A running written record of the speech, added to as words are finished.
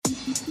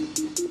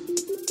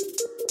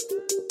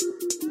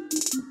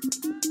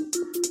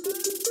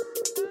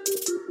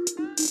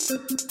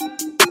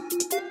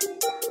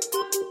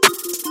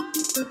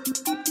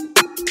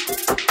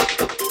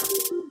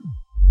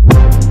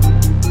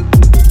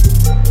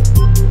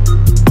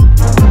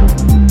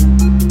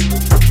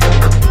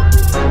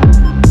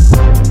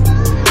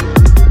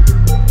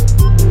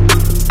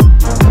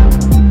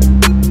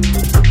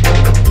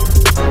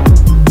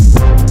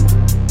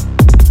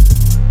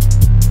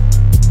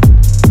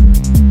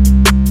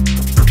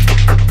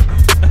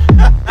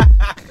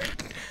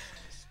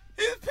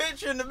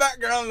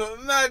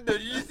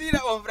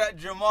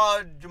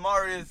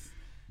Jamarius.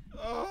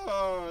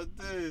 Oh,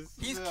 this.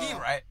 He's key,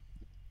 right?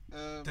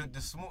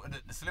 The slim one.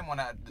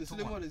 The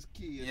slim one is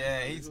key.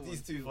 Yeah,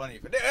 he's too funny.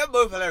 But they're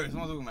both hilarious.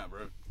 What am I talking about,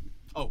 bro?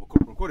 Oh,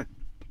 recording.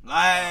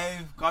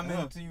 Live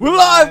coming to you. We're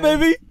live,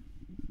 baby.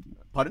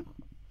 Pardon?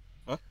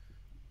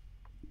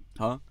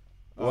 Huh?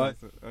 What?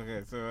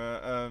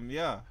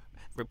 Yeah.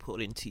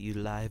 Reporting to you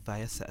live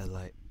via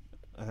satellite.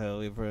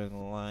 We're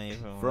live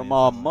from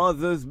our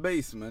mother's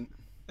basement.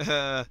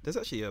 There's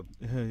actually I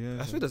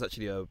swear there's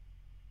actually a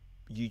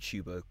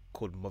YouTuber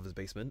called Mother's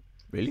Basement.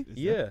 Really?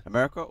 Yeah.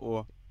 America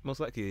or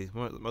most likely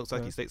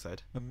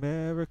stateside.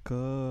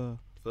 America.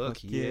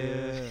 Fuck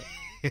yeah.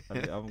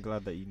 I'm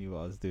glad that you knew what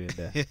I was doing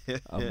there.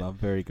 I'm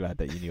very glad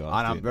that you knew what I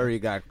was doing. And I'm very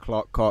glad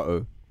Clark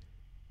Carto.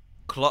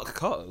 Clark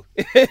Carto?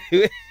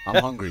 I'm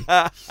hungry.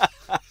 I'm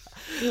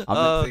meant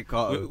to say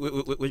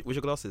Carto. Where's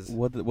your glasses?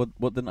 What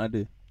didn't I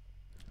do?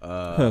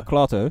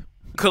 Clarto.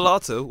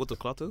 Clarto? What the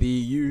Clarto?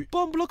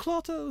 Bumbler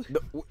Clarto.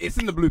 It's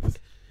in the bloopers.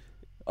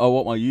 Oh,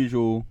 what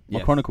my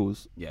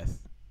Chronicles? Yes.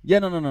 Yeah,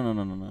 no,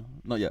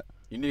 not yet.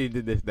 You nearly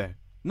did this there.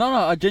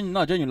 No,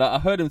 genuinely. Like, I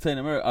heard him saying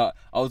America.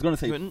 I was gonna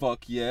say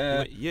fuck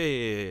yeah.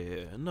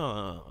 Yeah.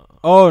 No.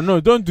 Oh no!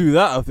 Don't do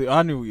that.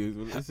 I knew you.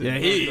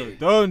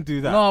 Don't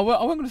do that. No, I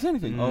wasn't gonna say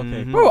anything.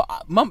 Okay, bro.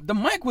 The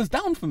mic was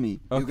down for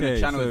me. Okay,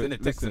 channel is in a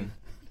Texan.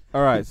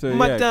 All right, so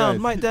mic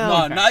down.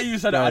 No, now you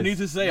said it. I need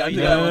to say it.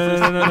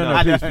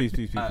 No.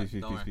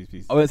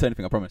 Please. I won't say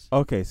anything. I promise.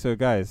 Okay, so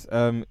guys,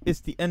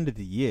 it's the end of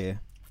the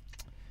year.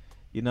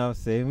 You know what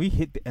I'm saying? We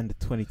hit the end of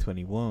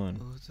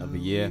 2021 of the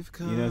year.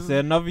 You know what I'm saying?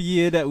 Another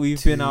year that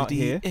we've been out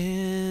here.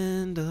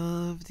 End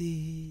of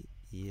the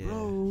year.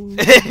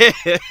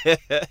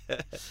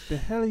 The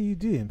hell are you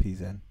doing,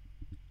 Pizan?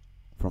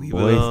 From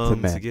boys to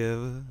men.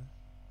 Together.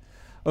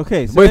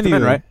 Okay, so boys anyway, to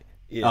men, right?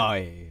 Yeah. Oh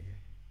yeah.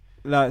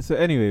 Like so.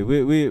 Anyway,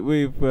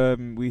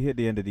 we hit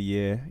the end of the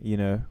year. You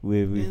know,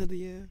 end of the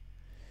year.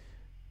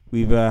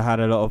 We've had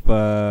a lot of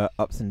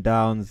ups and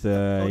downs,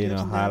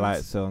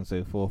 highlights, so on and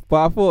so forth.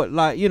 But I thought,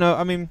 like, you know,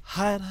 I mean,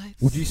 highlights.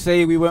 Would you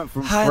say we went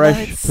from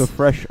fresh to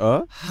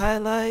fresher?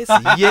 Highlights,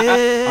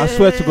 yeah. I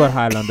swear to God,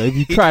 Highlander, if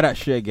you try that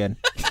shit again,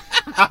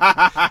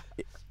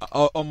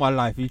 on my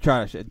life, if you try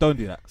that shit, don't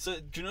do that. So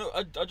do you know?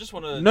 I just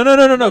want to.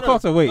 No,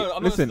 Carter, wait,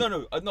 listen.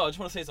 I just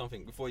want to say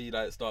something before you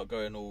like start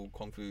going all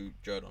kung fu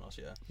Jared on us.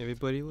 Yeah.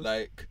 Everybody was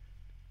like,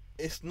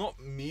 it's not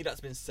me that's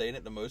been saying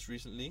it the most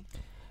recently.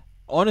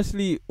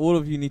 Honestly, all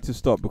of you need to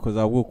stop because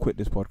I will quit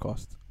this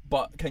podcast.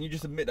 But can you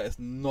just admit that it's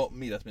not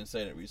me that's been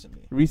saying it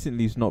recently?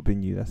 Recently, it's not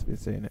been you that's been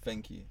saying it.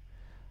 Thank you.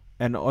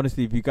 And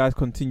honestly, if you guys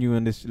continue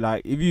on this,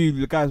 like, if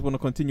you guys want to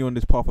continue on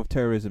this path of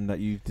terrorism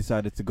that you've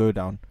decided to go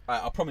down,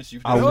 I promise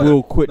you. I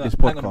will quit this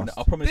podcast.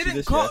 I promise you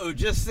this. Didn't Carto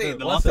just say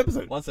the last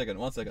episode? One second.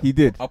 He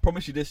did. I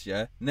promise you this.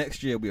 Yeah,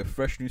 next year will be a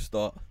fresh new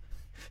start.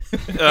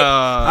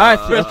 Alright,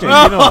 you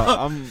know what?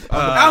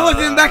 I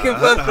wasn't back in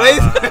first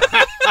place.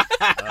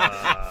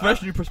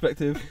 Fresh new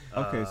perspective.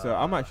 Okay, so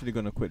I'm actually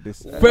gonna quit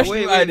this. Fresh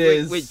new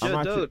ideas. Wait,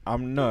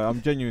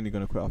 I'm genuinely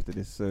gonna quit after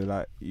this. So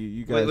like,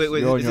 you guys.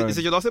 Wait. Is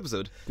it your last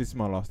episode? This is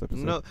my last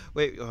episode. No,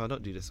 wait.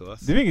 Don't do this to us.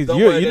 The thing is,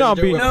 you know, I'm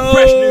being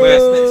fresh new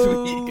guests next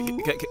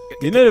week.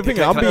 You know the thing,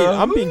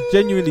 I'm being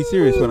genuinely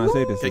serious when I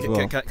say this as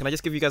well. Can I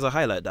just give you guys a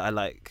highlight that I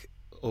like?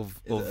 Is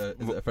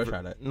it a fresh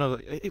highlight? No,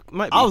 it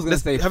might be. I was gonna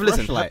say have a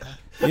listen.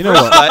 You know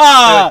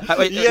what?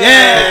 Wait,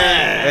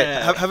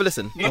 yeah. Have a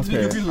listen.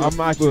 Okay, I'm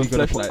actually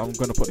gonna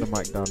put the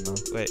mic down now.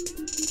 Wait.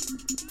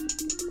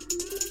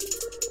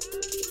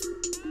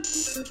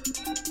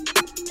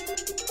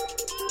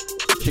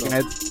 Chicken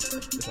heads.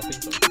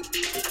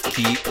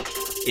 Keep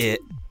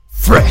it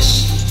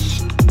fresh.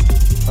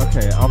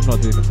 Okay, I'm not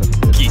doing this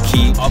episode.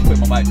 Keep. I'll put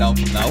my mic down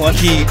from now on.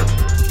 Keep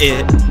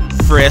it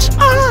fresh.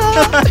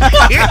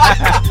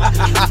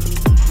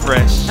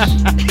 Fresh.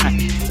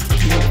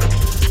 Keep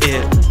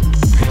it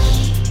fresh.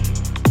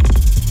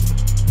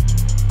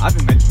 I've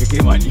been meant to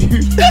become on you.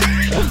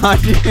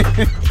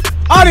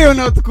 I don't even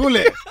know what to call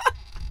it.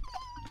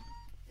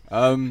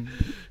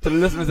 To the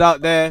listeners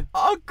out there,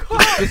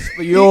 just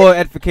for your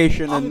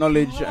edification and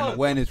knowledge and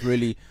awareness,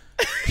 really,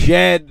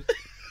 Jed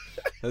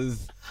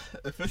has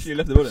officially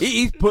left the building.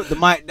 He's put the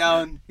mic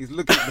down. He's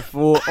looking at the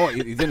floor. Oh,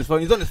 he's in his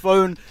phone. He's on his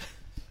phone.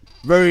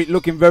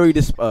 Looking very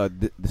what's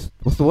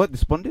the word?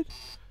 Despondent.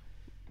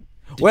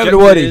 Whatever the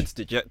word is.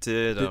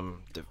 Dejected.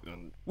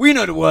 We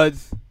know the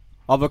words.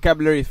 Our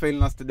vocabulary is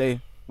failing us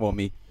today. Well,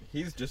 me.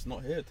 He's just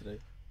not here today.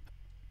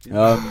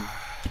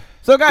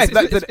 So guys,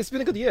 it's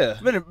been a good year.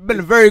 been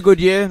a very good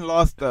year.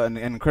 Last an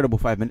incredible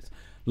 5 minutes.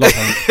 Last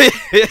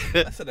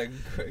I said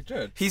that,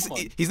 Jared. He's come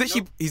on.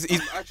 literally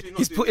I'm actually not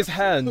he's doing put his the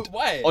hand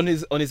Why? on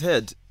his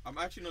head. I'm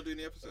actually not doing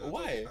the episode.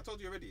 Why? I told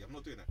you already. I'm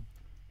not doing it.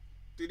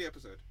 Do the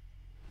episode.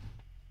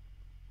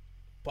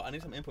 But I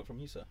need some input from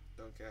you, sir.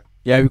 Don't care.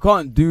 Yeah, we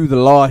can't do the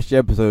last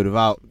episode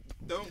without.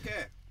 Don't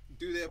care.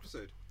 Do the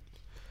episode.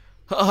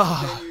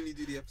 Ah. Genuinely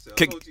do the episode.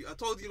 Kick- I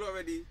told you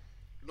already.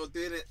 I'm not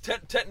doing it.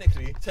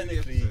 Technically,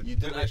 episode. you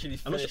didn't actually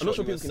I'm finish not sure what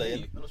you people were can saying. hear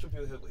you. I'm not sure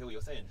people hear what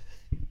you're saying.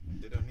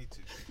 They don't need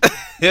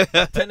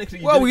to. Technically,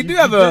 you Well, didn't- we you- do you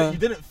have didn't- a You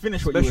didn't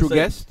finish what you Special were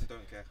saying. guest.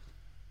 Don't care.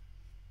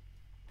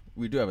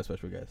 We do have a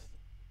special guest.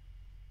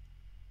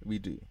 We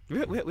do. We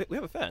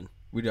have a fan.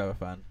 We do have a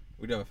fan.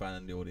 We do have a fan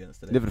in the audience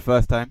today. Live for the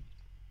first time.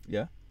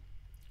 Yeah.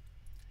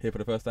 Here for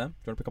the first time. Do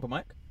you want to pick up a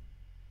mic?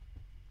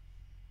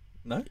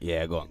 No.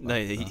 Yeah, go on. No,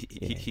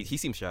 he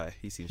seems shy.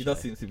 He seems He shy. does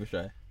seem super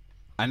shy.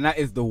 And that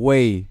is the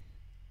way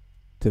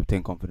to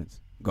obtain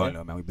confidence. Go on, Yeah.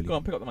 little man. We believe. Go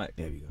on, pick up the mic.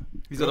 There we go.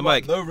 He's got the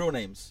mic. No real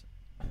names.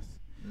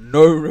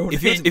 No real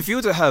If names. you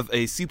were to have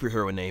a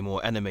superhero name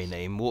or anime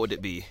name, what would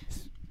it be?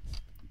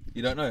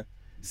 You don't know.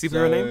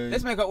 Superhero name?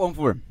 Let's make up one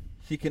for him.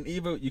 You can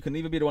either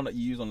be the one that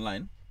you use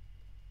online.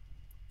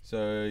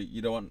 So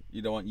you don't want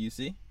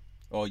UC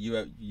or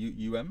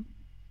UM.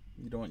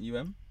 You don't want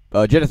UM.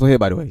 Jed is still here,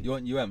 by the way. You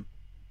want UM.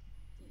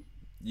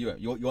 You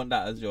want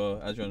that as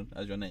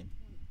your name.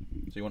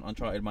 So you want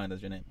Uncharted Mind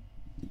as your name.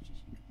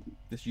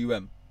 This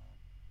UM.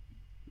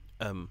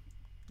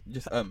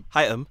 Just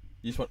Hi, You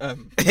just want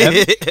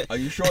Are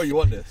you sure you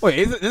want this? Wait,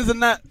 isn't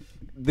that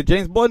the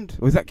James Bond?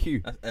 Or is that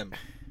Q? That's M.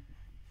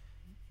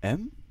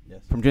 M?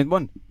 Yes. From James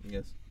Bond?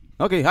 Yes.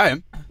 Okay, hi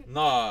M.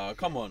 Nah,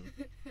 come on.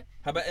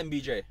 How about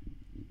MBJ?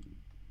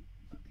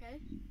 Okay.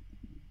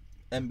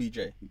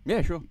 MBJ.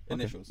 Yeah, sure. Okay.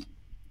 Initials.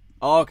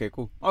 Oh, okay,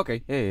 cool.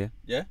 Okay, yeah.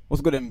 Yeah?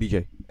 What's good,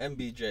 MBJ?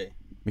 MBJ.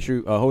 Make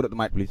sure hold up the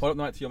mic, please. Hold up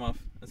the mic to your mouth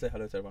and say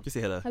hello to everyone. Just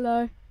say hello.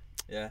 Hello.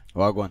 Yeah.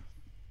 Oh, go on.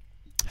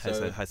 Hi, So-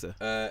 sir. Hi, sir.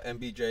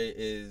 MBJ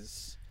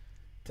is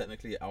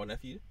technically our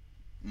nephew.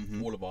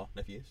 Mm-hmm. All of our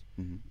nephews.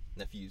 Mm-hmm.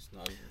 Nephews.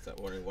 No, it's like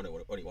only one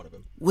of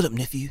them. What up,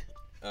 nephew?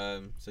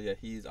 So yeah,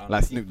 he's our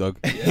Like nephew. Snoop Dogg.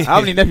 Yeah. How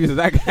many nephews is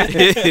that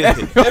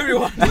guy?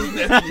 Everyone is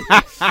nephew.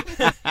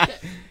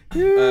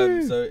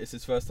 So it's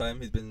his first time.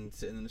 He's been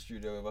sitting in the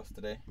studio with us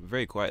today.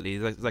 Very quietly.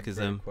 It's like his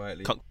Very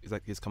quietly. It's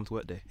like his come to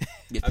work day.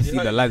 Get to Have you see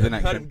heard- the lads in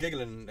have you heard him action.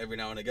 giggling every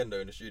now and again though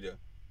in the studio.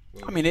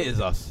 I mean, it is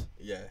us.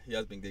 Yeah, he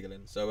has been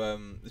giggling. So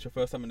it's your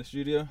first time in the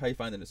studio. How you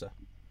finding it, sir?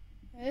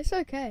 It's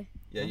okay.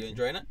 Yeah, you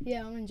enjoying it?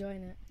 Yeah, I'm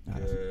enjoying it.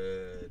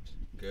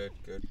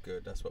 Good.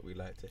 That's what we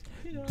like to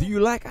hear. Do you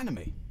like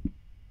anime?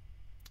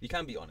 You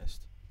can be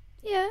honest.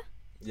 Yeah.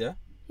 Yeah.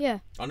 Yeah.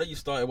 I know you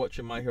started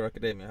watching My Hero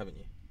Academia, haven't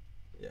you?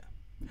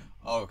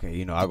 Oh,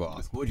 okay, I got to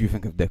ask. What do you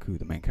think of Deku,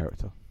 the main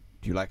character?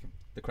 Do you like him?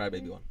 The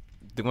Crybaby one.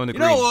 The one with the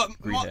You green, know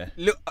what? green hair.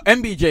 Look,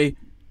 MBJ,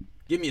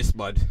 give me a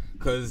spud.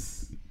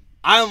 Because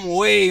I'm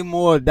way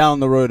more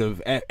down the road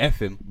of F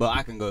him, but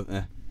I can go.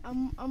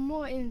 I'm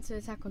more into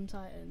Attack on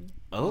Titan.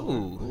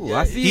 Oh. Ooh, Yeah,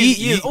 I see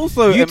he is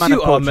also you a man two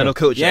of are culture. men of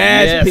culture.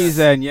 Yes, Yes. please,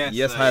 and yes.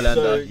 Yes, sir.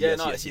 Highlander. So Yes,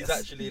 no, yes, he's yes.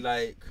 actually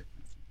like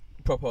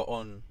proper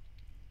on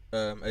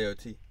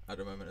AOT at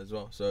the moment as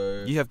well.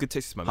 So You have good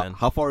taste, my man.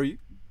 How far are you?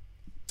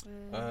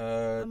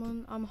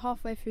 I'm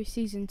halfway through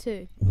season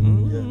 2.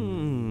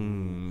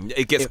 Mm.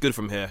 It gets good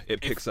from here.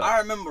 It picks If up. I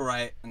remember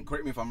right, and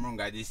correct me if I'm wrong,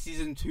 guys. Is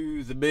season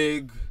 2 the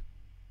big?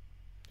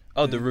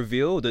 Oh, the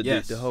reveal,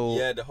 Yes. the whole.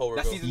 yeah, the whole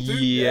That's reveal. season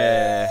 2.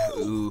 Yeah.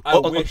 Ooh. I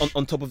on, wish-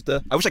 on top of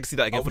the. I wish I could see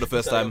that again for the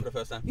first time.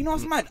 You know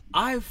what's mad?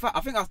 I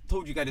think I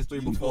told you guys this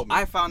story You before. told me.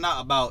 I found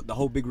out about the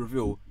whole big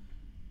reveal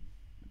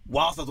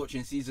whilst I was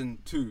watching season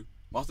 2.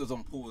 Whilst I was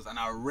on pause, and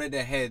I read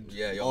ahead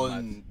Yeah, you're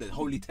on mad. the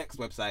Holy Text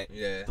website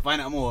Yeah. to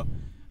find out more.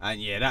 And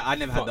yeah, I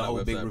never had Fuck the that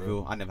whole big website, bro.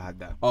 reveal. I never had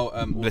that.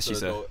 Oh, Bless you, also,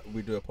 sir. though,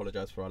 we do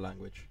apologize for our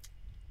language,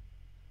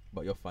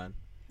 but you're fine.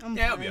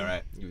 Yeah, it'll be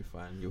alright. You'll be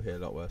fine. You'll hear a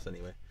lot worse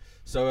anyway.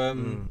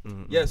 So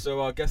yeah.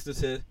 So our guest is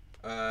here.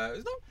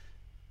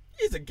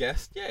 He's a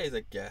guest. Yeah, he's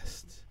a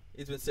guest.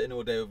 He's been sitting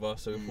all day with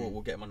us, so we thought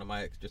we'll get him on the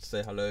mic just to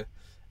say hello.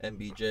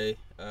 MBJ.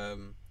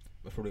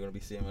 We're probably gonna be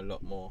seeing a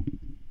lot more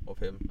of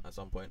him at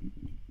some point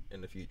in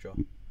the future.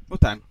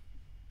 What time?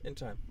 In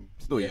time.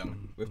 Still Yeah,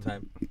 young. with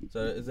time. So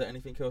is there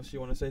anything else you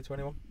want to say to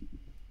anyone?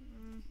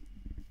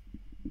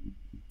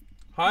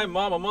 Hi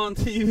Mom, I'm on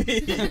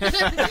TV.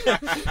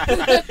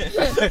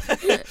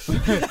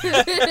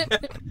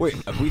 Wait,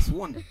 have we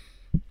sworn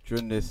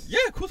during this? Yeah,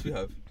 of course we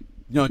have.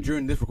 No,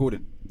 during this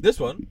recording. This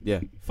one? Yeah.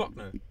 Fuck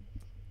no.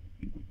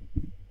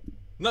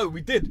 No,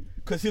 we did.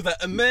 Because he was like,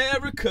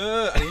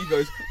 America. And he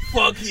goes,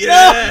 fuck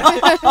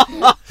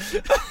yeah.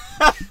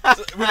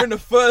 So within the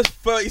first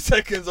 30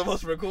 seconds of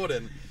us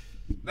recording.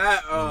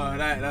 That's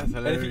hilarious.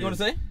 Anything you want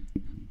to say?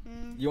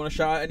 You want to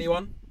shout out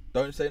anyone?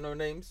 Don't say no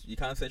names. You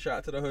can't say shout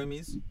out to the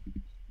homies. You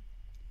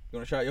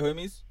want to shout out your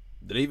homies?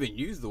 Did they even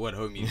use the word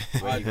homie?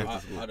 I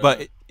don't But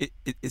know.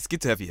 it's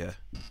good to have you here.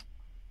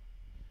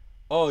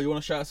 Oh, you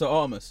want to shout out to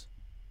Artemis?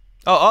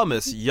 Oh,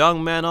 Artemis,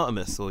 young man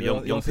Artemis, or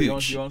young you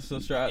Pooch. want to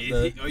shout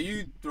out Are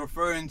you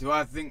referring to,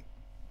 I think,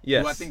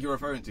 Yes. Who I think you're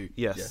referring to.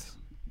 Yes. Yes.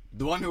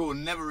 The one who will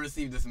never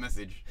receive this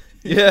message.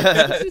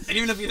 Yeah. And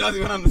even if he does,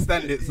 he won't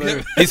understand it.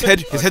 So. His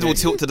head will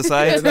tilt to the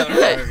side.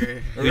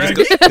 Okay. We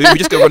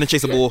just go run and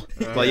chase the ball.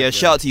 But yeah,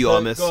 shout out to you, So,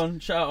 Artemis. Go on,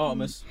 shout out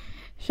Artemis.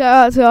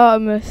 Shout out to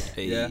Artemis.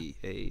 Hey, Yeah.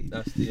 hey.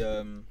 That's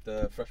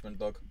the freshman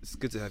dog. It's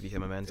good to have you here,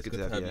 my man. It's good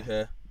to have you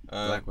here.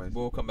 Likewise.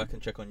 We'll come back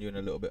and check on you in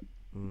a little bit.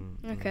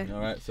 Okay.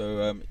 All right.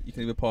 So you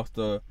can either pass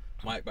the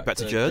mic back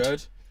to to Jared.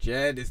 Jared.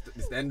 Jed, it's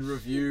the end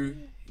review.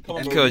 Come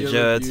on, End Go, of year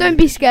Jed. review. Don't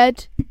be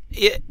scared.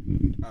 Yeah.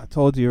 I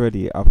told you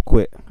already. I've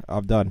quit.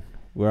 I'm done.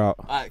 We're out.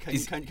 Alright, can you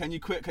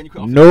quit? Can you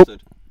quit? After Nope. the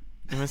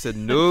episode? I said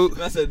no.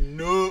 I said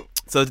no.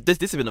 So this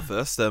has been the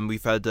first.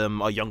 We've had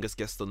our youngest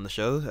guest on the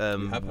show. have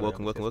had our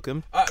Welcome.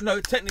 youngest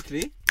No,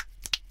 technically,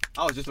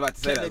 I was just about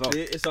to say that as well.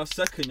 it's our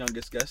second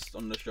youngest guest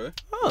on the show.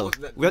 Oh, What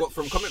was that? we had- What,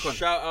 from Comic Con?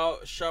 Shout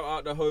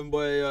out the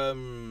homeboy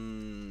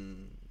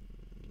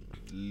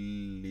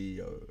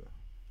Leo.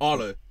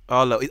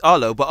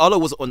 Arlo, but Arlo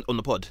was on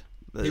the pod.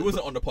 He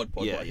wasn't on the pod,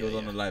 Yeah, but he yeah, was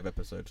on yeah. the live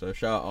episode. So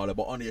shout out Arlo.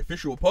 But on the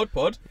official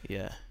pod,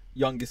 Yeah.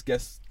 youngest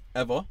guest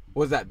ever. What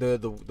was that?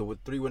 The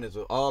three winners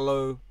were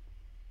Arlo,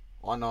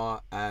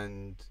 Honor,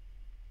 and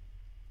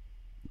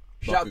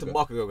shout out to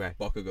Bakugo guy.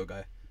 Bakugo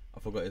guy. I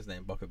forgot his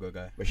name. Bakugo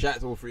guy. But shout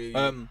out to all three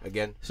of you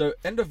again. So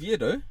end of year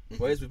though,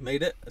 boys, we've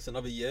made it. It's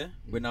another year.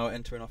 We're now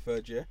entering our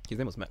third year. His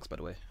name was Max, by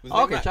the way. Was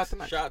Oh, it okay, shout out to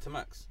Max. Shout out to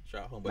Max.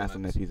 Shout out homeboy That's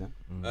on their Max. season.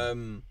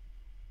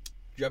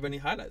 Do you have any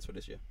highlights for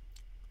this year?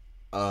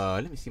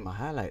 Let me see my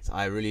highlights.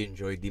 I really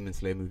enjoyed Demon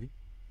Slayer movie.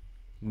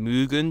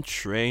 Mugen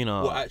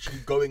Trainer. What, actually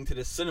going to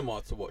the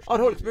cinema to watch? Oh, the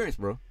the whole movie? experience,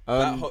 bro.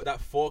 That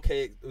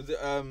 4K was it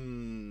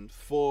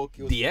 4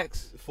 it was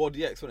DX.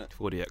 4DX, wasn't it?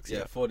 4DX.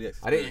 Yeah, 4DX.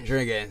 I didn't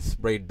enjoy getting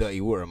sprayed dirty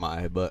water in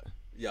my eye, but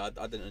Yeah,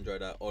 I didn't enjoy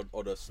that or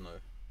the snow.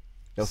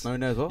 there was snow in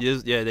there as well.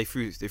 Yeah, they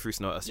threw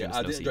snow at us. Yeah, during the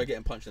I snow didn't enjoy scene.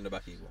 getting punched in the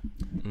back either.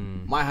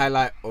 My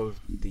highlight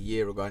of the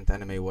year regarding to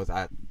anime was,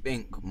 I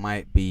think,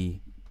 might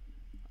be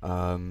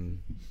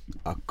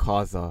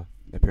Akaza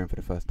appearing for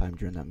the first time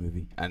during that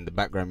movie, and the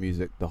background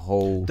music, the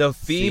whole The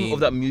theme scene.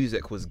 of that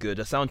music was good.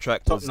 The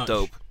soundtrack Top was notch.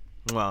 dope.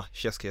 Wow,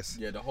 chef's kiss.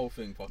 Yeah, the whole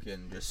thing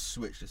fucking just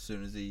switched as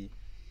soon as he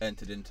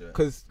entered into it.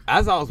 Because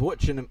as I was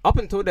watching him, up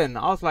until then,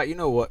 I was like, you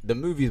know what, the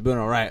movie's been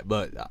alright,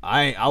 but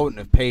I wouldn't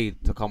have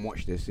paid to come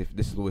watch this if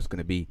this is what it's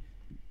gonna be.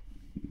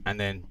 And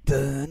then,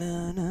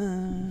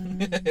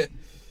 and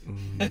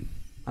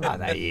I was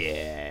like,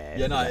 yeah,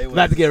 Yeah, no, it it's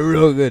about to get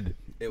real good,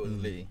 It was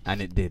Lee.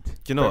 and it did. Do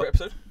you know Favorite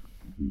what? episode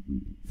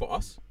for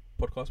us,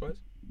 podcast wise?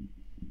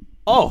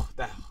 Oh,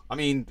 I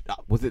mean,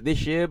 was it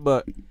this year?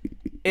 But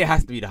it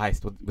has to be the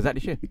heist. Was that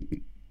this year?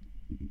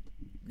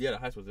 Yeah, the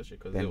heist was this year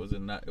because Then- it was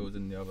in that. It was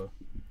in the other.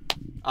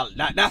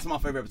 That's my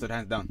favorite episode,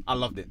 hands down. I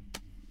loved it.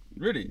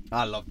 Really?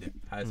 I loved it.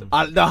 Heist.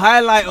 The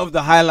highlight of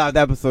the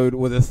episode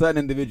was a certain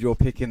individual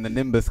picking the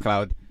Nimbus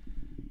Cloud,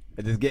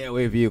 this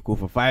getaway vehicle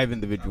for 5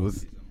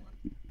 individuals.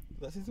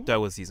 That's season one? That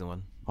was season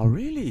 1. Oh,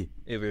 really?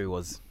 It really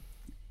was.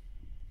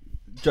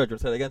 Judge,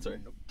 want to say that again? Sorry.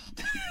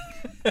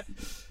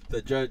 So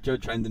Joe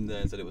chimed in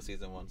there and said it was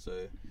season 1.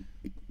 So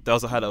That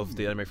was the highlight of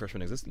the anime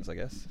freshman existence, I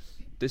guess.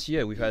 This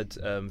year we've had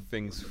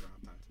things.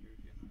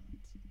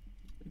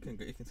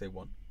 you can say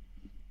 1.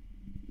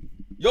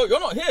 Yo, you're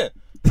not here.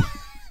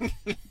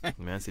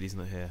 Man said he's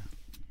not here.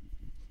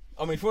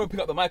 I mean, if you want to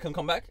pick up the mic and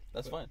come back,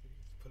 that's fine.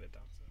 Put it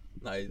down.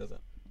 No, he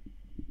doesn't.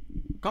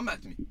 Come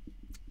back to me.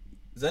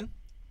 Zen?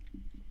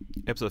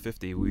 Episode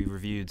 50, we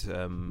reviewed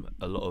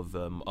a lot of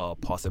our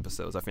past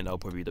episodes. I think that'll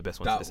probably be the best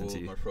one to That listen will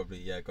to. most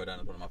probably go down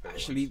as one of my favorite.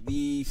 Actually,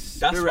 the that's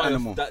spirit why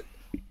animal.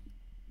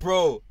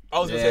 Bro, I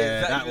was gonna say Yeah,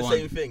 exactly that the one.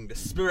 same thing. The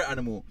spirit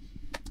animal.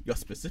 You're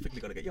specifically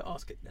gonna get your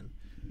ass kicked then.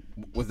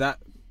 Was that?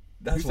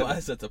 That's Who said what I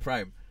that? said to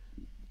Prime.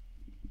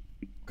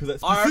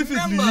 Because I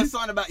remember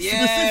something about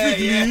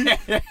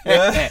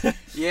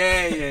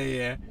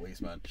yeah.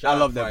 Waste man. I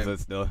love the episode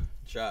still.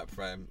 Shout out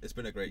Prime. It's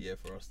been a great year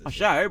for us this Oh, year.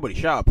 shout out everybody.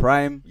 Shout out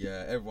Prime.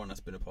 Yeah, everyone that's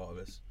been a part of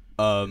this.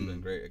 It's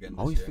been great again.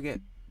 I always this forget.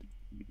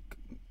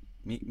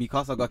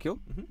 Mikasa got killed,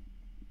 Mhm.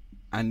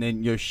 and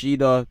then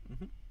Yoshida.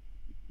 Mhm.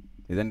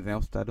 Is anything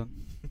else to add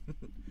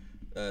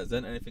on?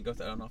 Zen, anything else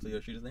to add on after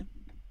Yoshida's name?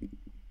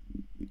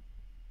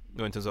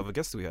 No, in terms of a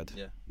guest we had.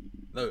 Yeah.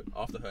 No,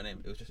 after her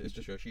name. It's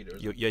just Yoshida.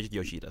 Isn't it?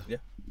 Yoshida.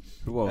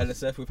 Who else?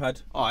 LSF we've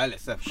had. Oh,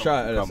 LSF.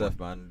 Shout out LSF,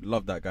 man.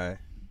 Love that guy.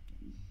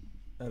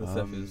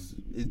 LSF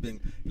is been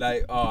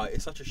like,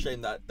 it's such a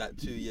shame that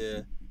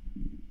 2-year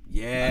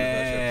anniversary episode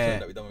Yeah.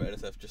 that we done with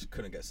LSF just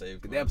couldn't get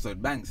saved. The man.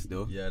 episode bangs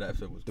still. Yeah, that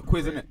episode was The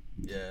quiz, great. innit?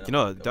 Yeah. You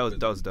know, that was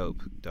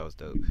dope. That was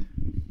dope.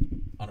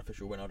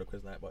 unofficial winner of the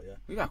quiz night, but yeah,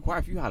 We've had quite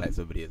a few highlights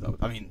over the years.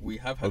 I mean, we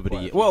have had over the quite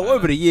a year. few Well,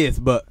 over the highlights. years,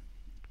 but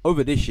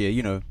over this year,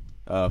 you know,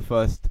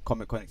 first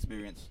Comic Con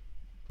experience,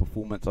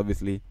 performance,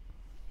 obviously.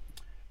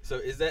 So,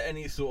 is there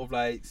any sort of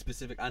like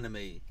specific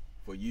anime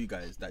for you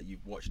guys that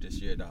you've watched this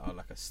year that are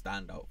like a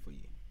standout for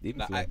you?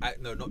 Demon Like, Slayer.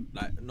 no,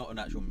 not an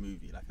actual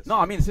movie. Like, No,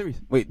 I mean a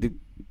series. Wait,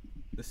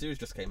 the series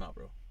just came out,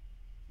 bro.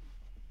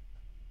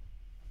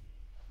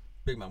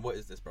 Big man, what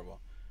is this, brother?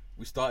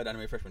 We started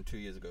Anime Freshman 2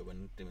 years ago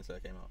when Demon Slayer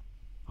came out.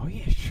 Oh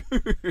yeah,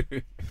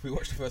 true. We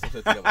watched the first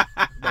episode together.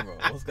 Brother,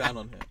 what's going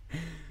on here?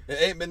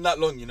 It ain't been that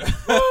long, you know.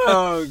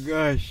 Oh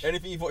gosh.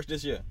 Anything you've watched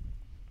this year?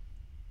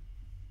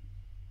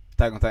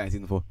 Attack on Titan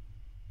season 4.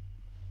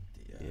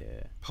 Yeah.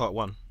 Part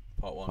 1.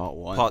 Part 1. Part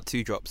 1. Part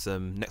 2 drops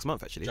next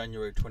month actually.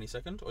 January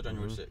 22nd or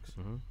January 6th?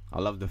 Mm-hmm. I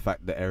love the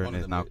fact that One Eren of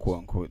is them now bits. quote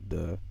unquote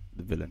the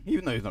villain,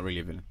 even though he's not really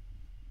a villain.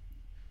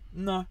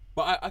 No,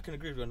 but I can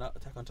agree with you on that.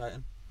 Attack on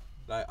Titan.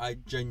 Like, I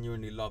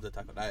genuinely loved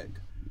Attack on Titan.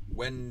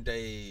 When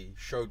they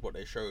showed what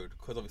they showed,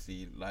 because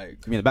obviously, like,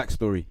 I mean the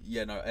backstory.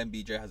 yeah, no,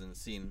 MBJ hasn't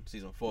seen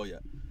season 4 yet.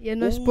 Yeah,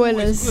 no Ooh, it's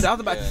spoilers. good. I was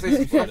about to Yeah, say no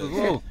some stuff as spoilers.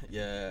 well.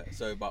 Yeah,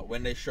 so, but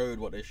when they showed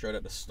what they showed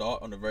at the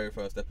start on the very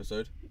first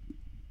episode,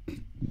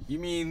 You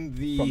mean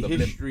the from the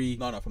history?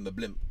 blimp. No, from the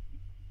blimp,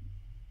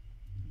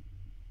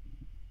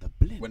 The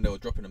blimp. when they were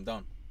dropping them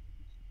down,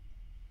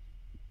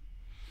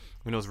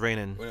 When it was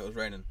raining. when it was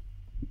raining.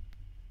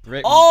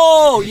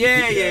 Oh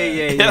yeah.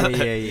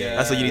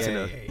 That's what you need to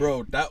know.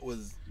 Bro, that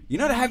was... You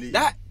know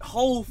that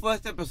whole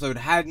first episode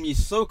had me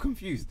so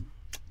confused,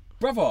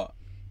 Brother,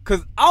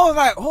 cause I was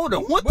like, hold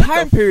on, what what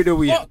time the period are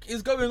we in? fuck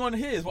is going on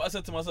here is what I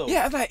said to myself.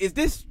 Yeah, I was like, is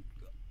this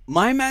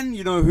my man?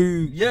 You know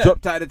who Yeah.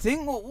 dropped out of the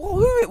thing?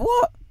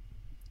 What?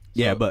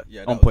 Yeah, but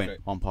yeah, that on was point, great.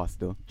 on par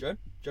still. Joe, do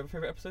you have a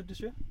favourite episode this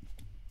year?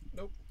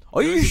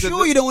 Are you This is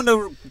sure you don't want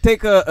to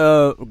take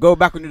go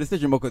back on your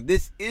decision, because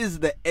this is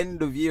the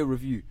end of year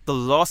review. The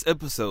last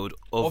episode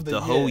of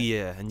the whole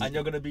year. And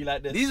you're going to be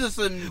like this. These are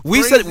some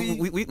We've said crazy-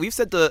 we've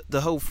said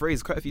the whole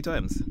phrase quite a few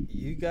times.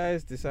 You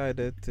guys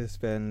decided to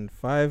spend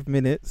 5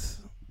 minutes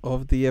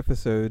of the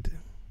episode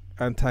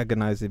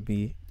antagonizing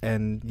me,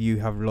 and you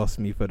have lost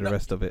me for the No.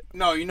 rest of it.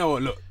 No, you know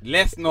what? Look,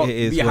 let's not It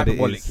is be what it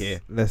hyperbolic is.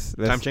 here. Let's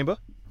Time chamber.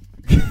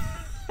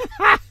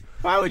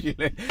 Why would you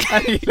look? How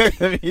do you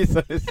look at me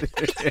so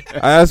serious?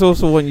 I just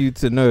also want you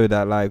to know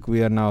that, like,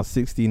 we are now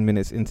 16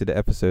 minutes into the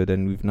episode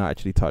and we've not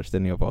actually touched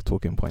any of our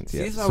talking points See,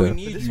 yet. this is why So, we But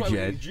need this is you, why we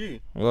Jed. need you.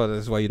 well,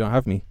 that's why you don't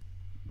have me.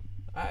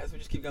 Alright, so we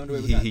just keep going the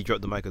way we He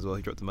dropped the mic as well.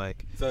 He dropped the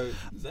mic. So,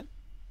 Zen?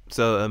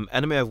 So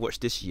anime I've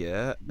watched this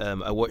year.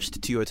 I watched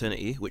To Your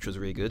Eternity, which was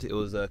really good. It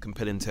was a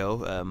compelling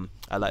tale.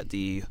 I liked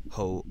the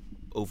whole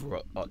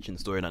overarching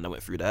storyline. And I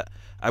went through that.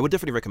 I would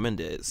definitely recommend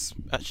it. It's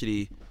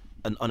actually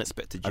an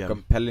unexpected A gem.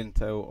 compelling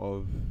tale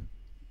of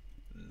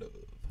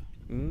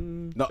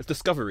No, it's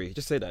Discovery.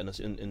 Just say that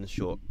in the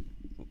short.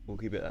 We'll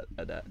keep it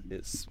at that.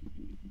 It's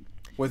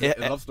was it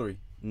a love story?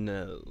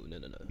 no.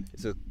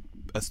 It's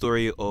a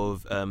story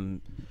of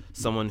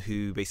someone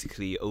who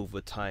basically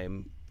over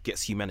time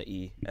gets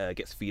humanity,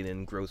 gets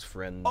feeling, grows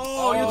friends.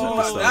 Oh, you're talking all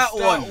about stuff.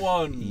 that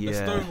one. The Yeah.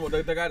 stone one.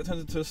 The guy that turns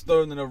into a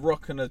stone and a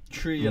rock and a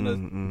tree and a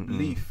Mm.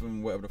 leaf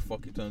and whatever the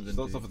fuck he turns into.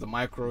 Starts off as a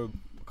microbe,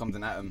 becomes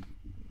an atom.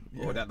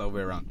 Yeah. Or that the other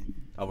way around.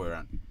 Other way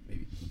around,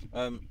 maybe.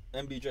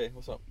 MBJ,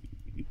 what's up?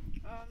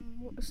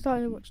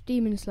 Starting to watch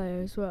Demon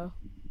Slayer as well.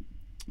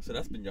 So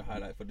that's been your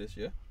highlight for this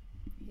year.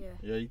 Yeah.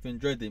 Yeah, you've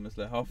enjoyed Demon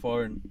Slayer. How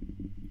far in?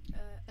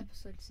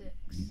 Episode 6.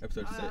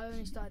 Episode 6. I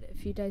only started it a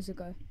few days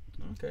ago.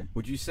 Okay.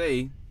 Would you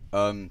say,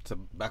 to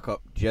back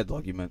up Jed's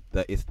argument,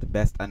 that it's the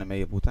best anime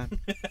of all time?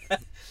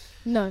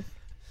 No.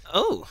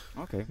 Oh,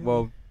 Okay,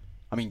 well,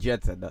 I mean,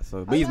 Jed said that,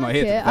 so but he's not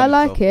here to I defend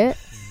like himself.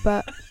 it,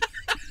 but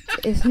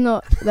it's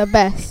not the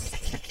best.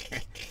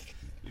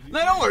 No,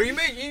 don't worry. You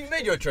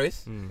made your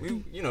choice.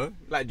 We,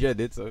 like Jed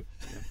did. So,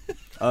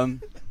 yeah.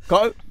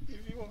 Carl?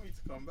 If you want me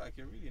to come back,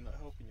 you're really not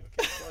helping your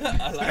case. are you?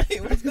 I like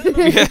it. What's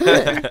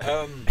going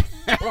on?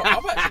 Bro,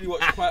 I've actually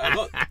watched quite a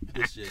lot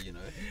this year, you know.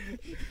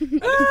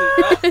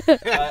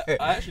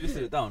 I actually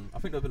listed it down. I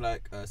think there've been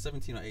like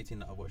 17 or 18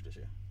 that I've watched this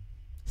year.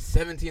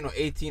 17 or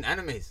 18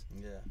 animes.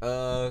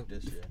 Yeah.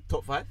 This year.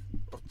 Top 5?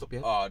 Off the top of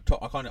your head?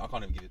 I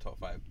can't even give you top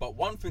 5. But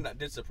one thing that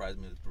did surprise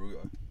me was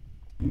Boruto.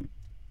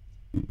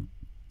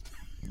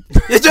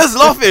 you're just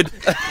laughing.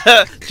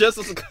 just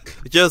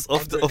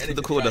off I'm doing the anything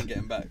to try corner. and get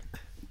him back.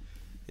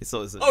 It's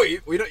not. Oh,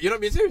 you're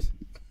not being serious?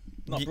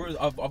 No, Ye- Boruto,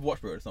 I've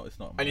watched Boruto. It's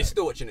not. And you're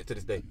still watching it to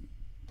this day?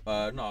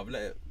 No, I've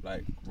let it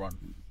like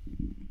run.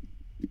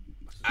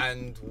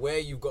 And where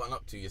you've gotten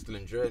up to, you're still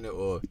enjoying it,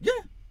 or? Yeah.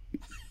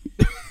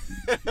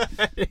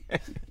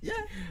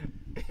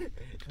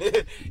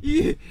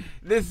 Yeah.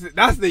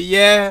 That's the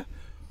year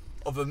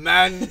of a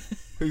man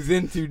who's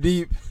in too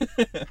deep.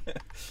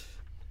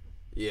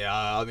 Yeah,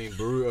 I mean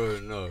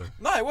Boruto, no.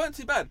 No, it weren't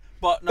too bad.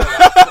 But no.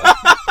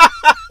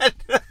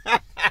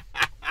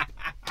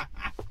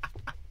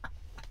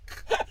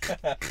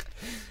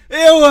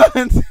 It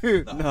wasn't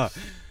too. No.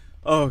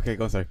 Oh, okay,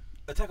 go on, sorry.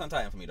 Attack on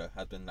Titan for me though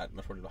has been like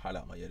most probably the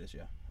highlight of my year this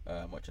year.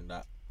 Watching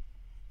that.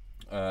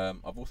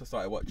 I've also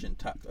started watching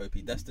Tax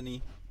OP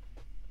Destiny.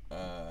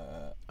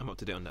 I'm up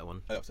to date on that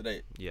one. Up to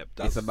date. Yep.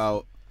 It's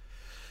about.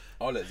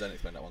 I'll let Zen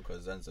explain that one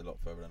because Zen's a lot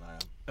further than I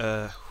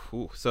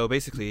am. So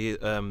basically,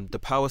 the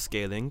power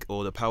scaling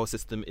or the power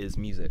system is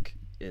music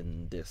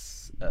in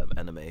this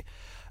anime.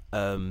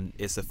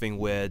 It's a thing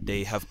where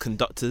they have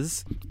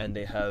conductors and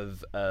they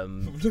have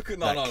Look at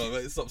like- no,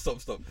 wait, stop.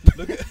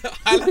 Look at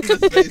Highlander's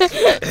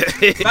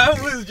face. That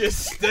was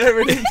just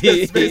staring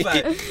into space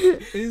like,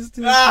 is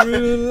this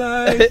real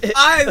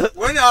life?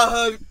 When I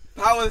heard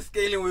power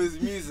scaling with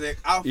his music.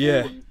 I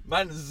Yeah. thought-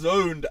 Man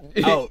zoned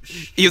out.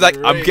 He was like,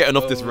 I'm straight getting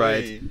off this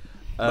away.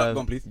 ride. Go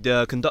on, please.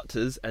 The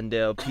conductors and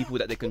there are people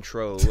that they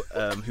control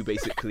who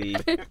basically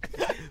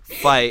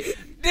fight.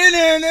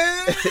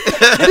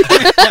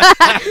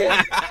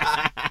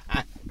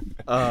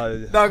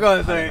 No, go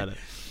on, sorry. I know.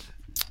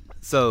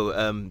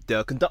 So there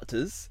are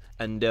conductors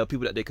and there are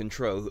people that they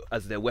control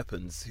as their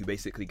weapons who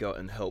basically go out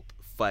and help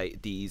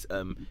fight these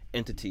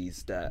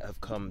entities that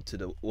have come to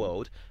the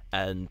world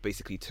and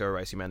basically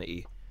terrorize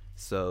humanity.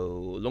 So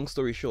long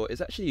story short,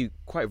 it's actually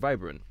quite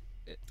vibrant.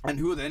 And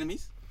who are the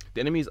enemies?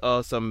 The enemies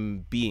are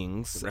some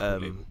beings. The record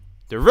label.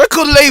 The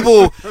record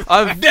label.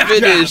 I'm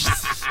finished.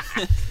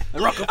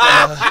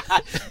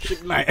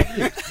 Suge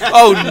Knight.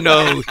 Oh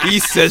no, he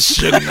says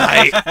Suge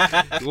Knight.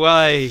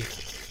 Why?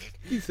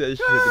 He says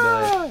Suge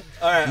Knight.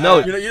 Alright, No.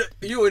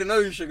 You already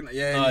know who Suge Knight.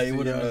 Yeah, No, he's you too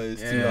wouldn't young. know.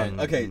 It's too Yeah. young.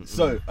 Okay,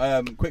 so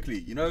quickly,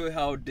 you know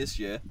how this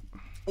year?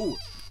 Ooh,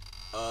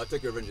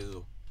 Tokyo Revengers as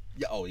well.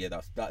 Yeah. Oh yeah,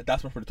 that's my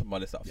top of my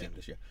list that I've Yeah. seen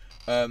this year.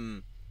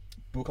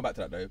 We'll come back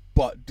to that though.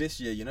 But this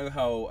year, you know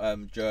how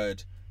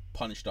Jared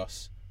punished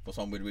us for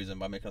some weird reason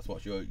by making us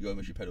watch Yo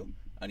Yomishi Pedal,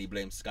 and he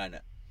blamed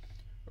Skynet,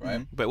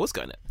 right? But what's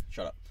Skynet?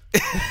 Shut up.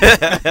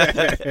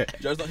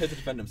 Jared's not here to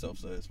defend himself,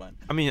 so it's fine.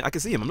 I mean, I can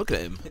see him. I'm looking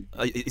at him.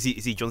 Is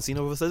he John Cena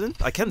all of a sudden?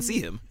 I can see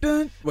him.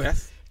 Wait,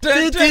 that's...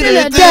 Dun. Wait, is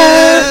that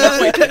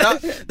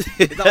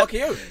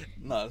RKO?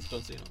 No, that's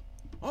John Cena.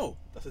 Oh.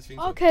 That's his theme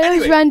song. Okay, that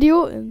was Randy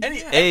Orton.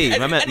 Hey,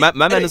 my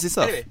man knows his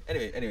stuff.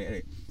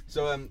 Anyway.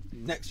 So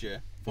next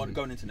year,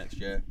 going into next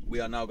year, we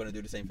are now going to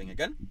do the same thing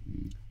again.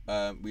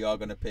 We are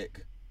going to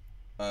pick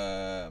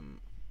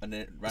and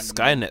then random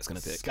Skynet's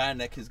gonna pick.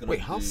 Skynet is gonna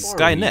Wait, how do far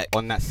Skynet.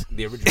 are we on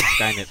the original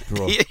Skynet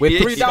draw? Yeah, We're yeah,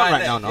 3 down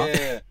right now, Skynet, no?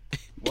 yeah.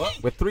 What?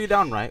 We're 3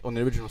 down, right, on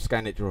the original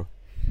Skynet draw.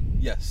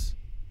 Yes.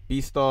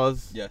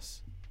 Beastars,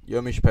 Yes.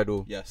 Yomish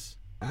Pedal, Yes.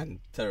 and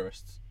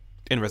Terrorists.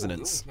 In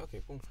Resonance.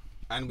 Okay, cool.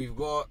 And we've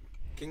got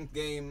King's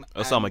Game,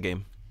 Osama and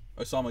game.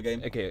 Osama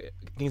game Okay,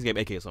 King's game,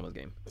 aka Osama's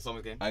game.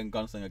 Osama Game. and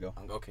Gunslinger Girl.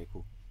 Okay,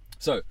 cool.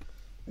 So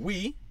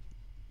we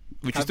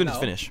Which Have is doing to now-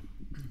 finish.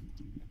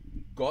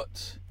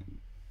 got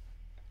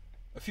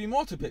a few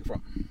more to pick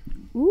from.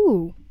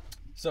 Ooh.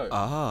 So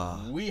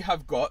Ah. we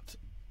have got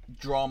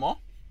drama.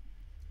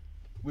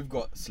 We've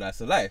got slice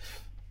of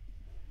life.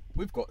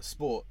 We've got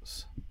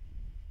sports.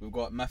 We've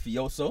got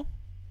mafioso.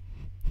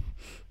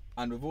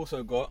 And we've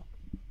also got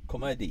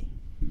comedy.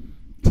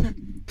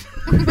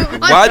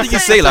 Why did you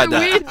say so like that?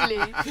 Weirdly.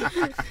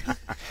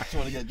 Just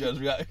want to get Joe's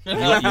reaction.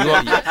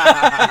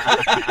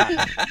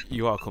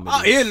 You are comedy.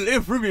 Oh,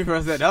 it threw me for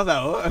a second. I was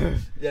like, what?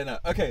 Yeah, no.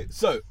 Okay,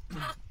 so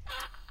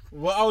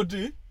what I'll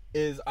do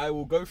is I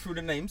will go through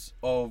the names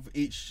of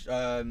each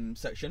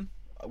section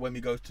when we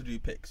go to do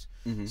picks.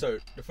 Mhm. So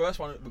the first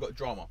one we've got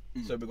drama.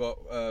 So we've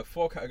got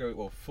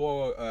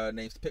four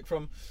names to pick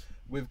from.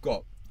 We've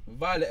got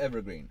Violet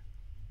Evergreen.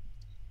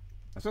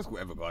 That's what's called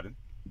Evergarden.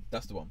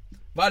 That's the one.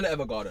 Violet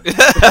Evergarden.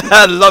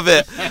 I love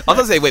it. I was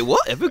gonna say, wait,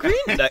 what? Evergreen?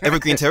 Like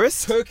Evergreen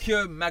Terrace?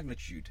 Tokyo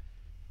Magnitude.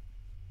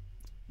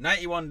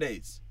 91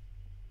 Days.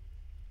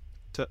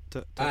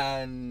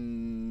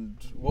 And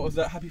what was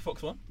that Happy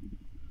Fox one?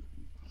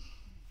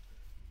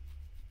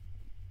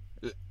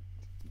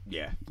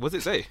 Yeah. What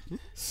does it say?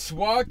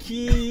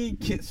 Swaki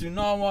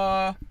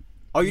Kitsunawa.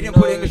 Oh, you didn't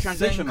put the English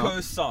translation on?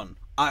 Senko-san.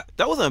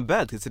 That wasn't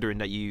bad considering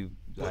that you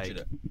Watched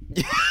like.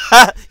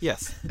 it.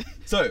 Yes.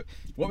 So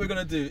what we're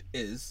gonna do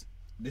is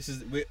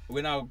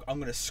we're now I'm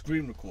gonna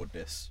screen record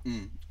this,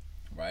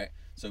 right?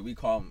 So we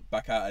can't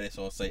back out of this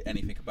or say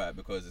anything about it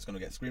because it's gonna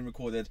get screen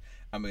recorded,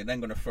 and we're then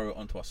gonna throw it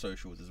onto our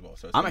socials as well.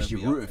 So it's I'm gonna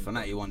actually be out rooting for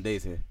anyway. 91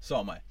 days here. So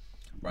am I,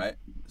 right?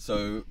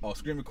 So I'll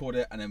screen record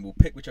it, and then we'll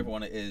pick whichever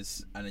one it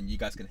is, and then you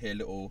guys can hear a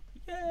little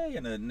yay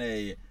and a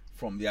nay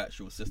from the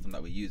actual system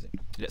that we're using.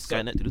 Let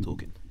Skynet do the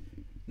talking.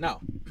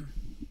 Now,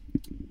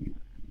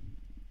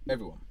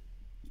 everyone,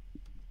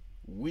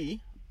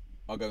 we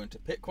are going to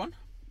pick one.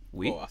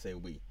 We? Well, I say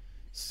we.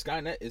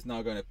 Skynet is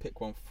now going to pick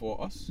one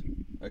for us.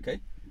 Okay.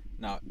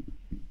 Now,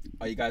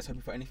 are you guys happy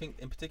for anything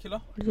in particular?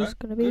 What's No? this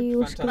gonna Good? be?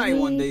 What's Fantastic. gonna be?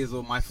 91 days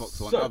or my Fox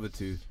one, So- the other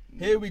two.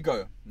 Here we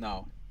go.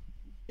 Now,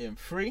 in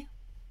 3,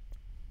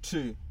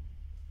 2,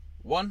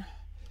 1,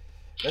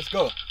 let's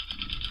go.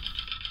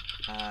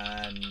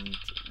 And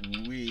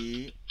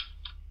we.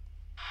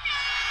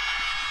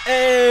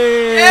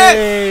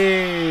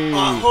 Hey!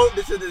 I hope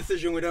this is the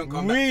decision we don't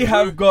come back We to.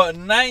 have got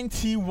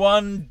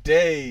 91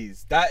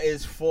 days. That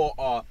is for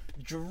our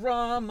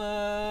drama.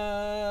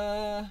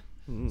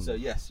 So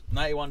yes,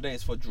 91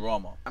 days for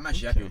drama. I'm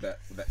actually happy with that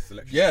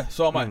selection. Yeah,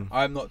 so am I.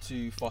 I'm not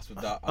too fussed with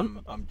that.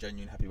 I'm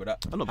genuinely happy with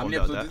that. I'm not How many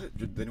bothered about episodes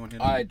that. is it? Does anyone hear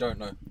that? I don't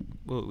know.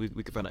 Well, we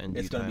can find out in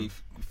It's due gonna time. be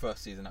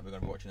first season that we're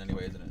gonna be watching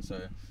anyway, isn't it? So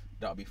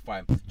that'll be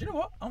fine. Do you know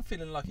what? I'm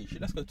feeling lucky.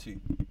 Let's go 2.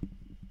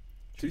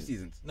 2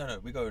 seasons. No,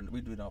 we do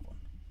another one.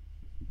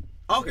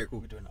 Okay, cool.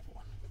 We do another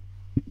one.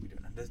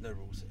 There's no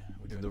rules here.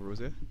 We're doing The rules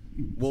here?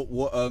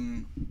 What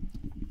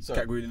So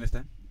category in this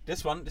time?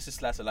 this is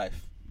slice of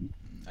life.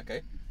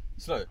 Okay,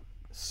 slow.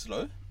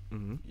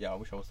 Mm-hmm. Yeah, I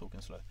wish I was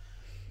talking slow.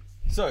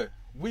 So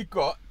we've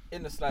got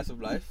in the slice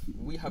of life,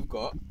 we have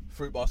got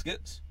fruit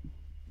baskets.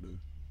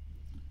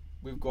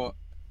 We've got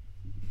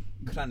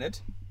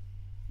Claned.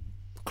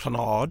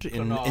 Clonard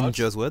in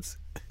Joe's words.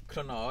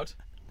 Clonard.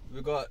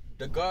 We've got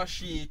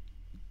Dagashi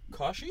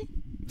Kashi.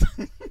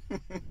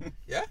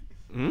 Yeah?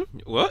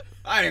 What?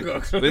 I ain't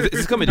got. Is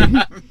this comedy?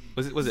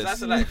 Was it?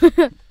 Slice of life.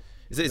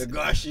 Is it?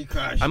 Gashi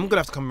Crash. I'm gonna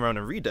have to come around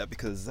and read that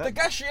because that.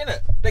 Dagashi,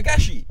 innit?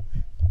 Dagashi.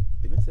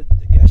 They even said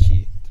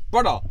Dagashi.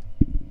 Brother.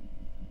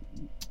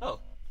 Oh,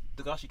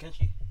 Dagashi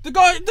Kenshi.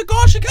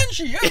 Dagashi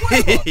Kenshi. Yeah,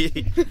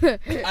 whatever.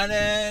 And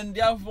then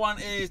the other one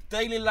is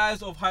Daily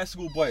Lives of High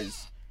School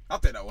Boys, I'll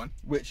take that one.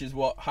 which is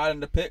what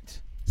Highlander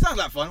picked. Sounds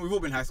like fun. We've all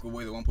been high school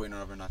boys at one point or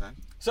another in our time.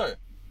 So,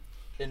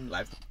 in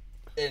Life.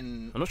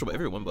 in I'm not sure about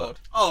everyone, but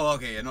Oh,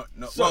 okay. Yeah, not.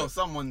 So- Well,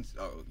 someone's.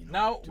 Oh, you know.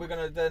 now we're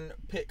gonna then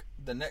pick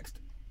the next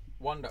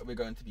one that we're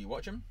going to be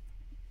watching.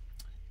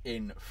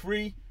 In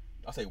 3,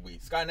 I say we.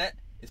 Skynet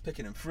is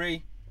picking in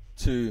 3,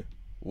 2,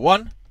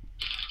 1.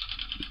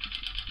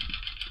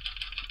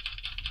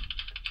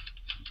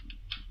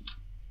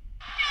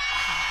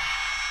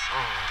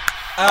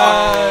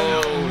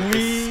 And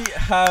we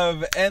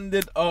have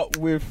ended up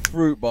with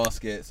fruit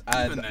baskets,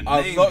 and Even the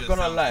I'm name not just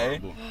gonna sounds lie.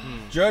 horrible.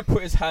 Jared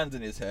put his hands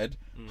in his head.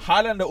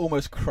 Highlander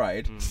almost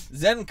cried.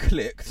 Zen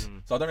clicked.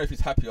 So I don't know if he's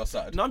happy or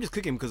sad. no, I'm just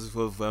clicking because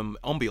of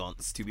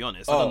ambiance. To be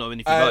honest, I don't know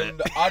anything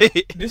and about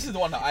it. this is the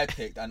one that I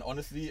picked, and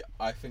honestly,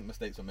 I think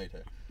mistakes were made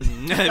here.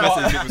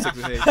 Massive big mistake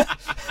we made. Do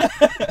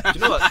you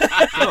know what?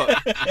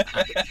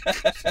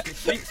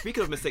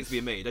 Speaking of mistakes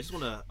being made, I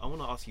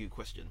wanna ask you a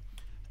question.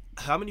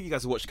 How many of you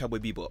guys have watched Cowboy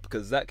Bebop?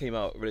 Because that came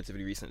out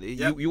relatively recently.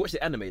 Yep. You watched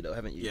the anime though,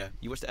 haven't you? Yeah.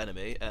 You watched the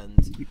anime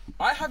and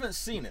I haven't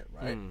seen it,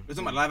 right? We're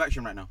talking about live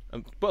action right now.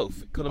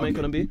 both. Column A, Okay.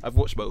 Column B. I've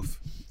watched both.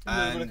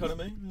 And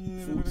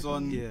thoughts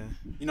on. Yeah.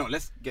 You know,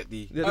 let's get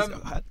the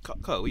Carl,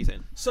 what are you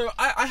saying? So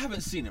I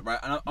haven't seen it, right?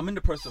 And I'm in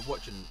the process of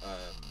watching.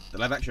 the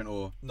live action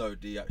or No,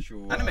 the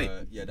actual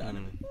Anime? Yeah, the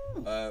anime.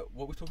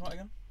 What we talking about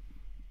again?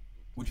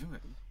 what do you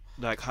think?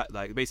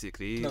 Like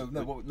basically. No,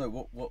 what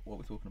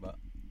we're talking about?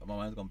 My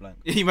mind's gone blank.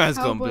 Your man's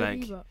gone Cowboy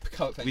blank.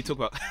 Bebop. We talk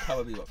about.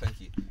 Cowboy Bebop.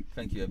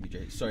 Thank you,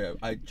 MBJ. Sorry,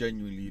 I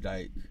genuinely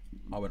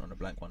I went on a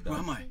blank one. Who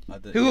am I?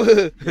 did,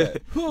 Who? yeah.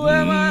 Who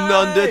am I?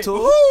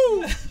 Neanderthal.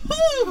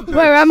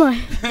 Where am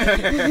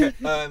I?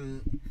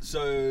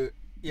 So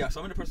yeah, so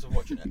I'm in the process of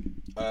watching it.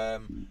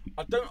 I'm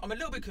a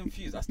little bit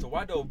confused as to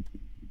why they'll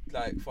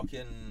like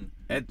fucking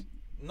Ed.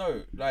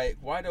 no, like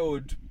why they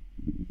would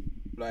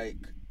like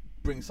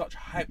bring such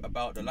hype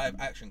about the live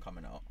action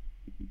coming out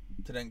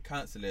to then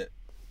cancel it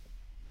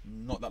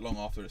not that long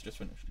after it's just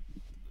finished.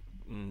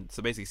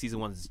 So basically, season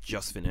 1 is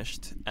just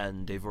finished,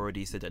 and they've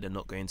already said that they're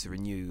not going to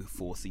renew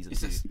for season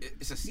 2.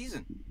 It's a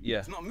season. Yeah.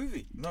 It's not a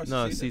movie. No, it's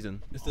No, a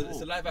season. It's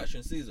a live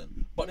action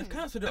season, but they've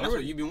cancelled it And that's what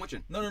already. you've been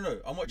watching. No,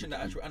 I'm watching the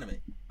actual anime.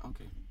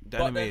 Okay. The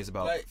But anime then, is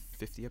about like-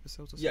 50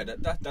 episodes or Yeah,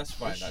 something. that's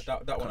fine.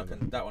 That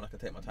one I can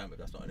take my time with.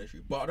 That's not an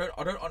issue. But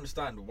I don't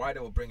understand why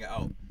they will bring it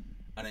out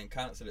and then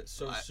cancel it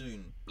so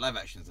soon. Live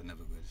actions are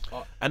never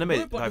good. Anime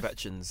No, but live the-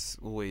 actions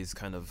always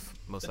kind of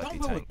most They likely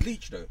done well tank. with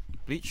Bleach though.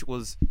 Bleach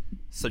was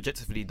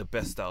subjectively the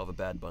best out of a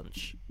bad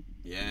bunch.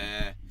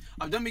 Yeah.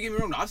 Don't get me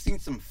wrong. I've seen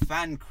some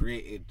fan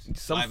created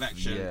live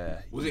action. yeah,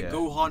 Was it yeah.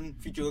 Gohan?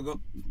 Future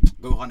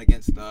Gohan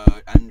against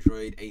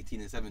Android 18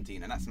 and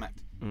 17, and that smacked.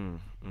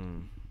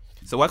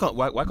 So why can't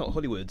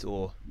Hollywood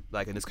or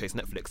like in this case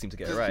Netflix seem to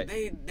get it 'Cause right?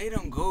 They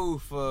don't go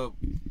for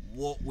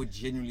what would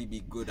genuinely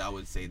be good. I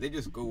would say they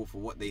just go for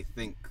what they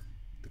think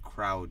the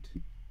crowd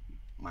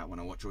might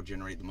want to watch or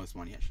generate the most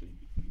money. Actually,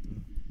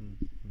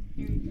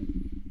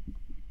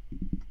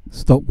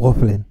 Stop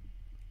waffling.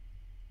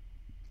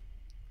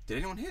 did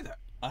anyone hear that?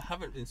 I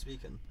haven't been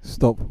speaking.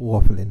 Stop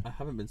waffling. I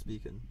haven't been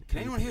speaking. Can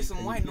anyone hear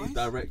some white noise?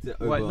 Direct it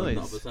White over on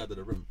the noise? other side of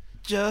the room.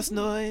 Just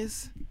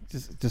noise,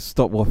 Just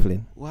stop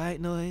waffling. white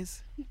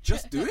noise.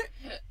 Just do it.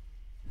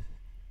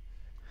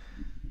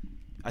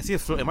 I see a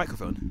floating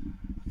microphone.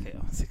 Okay,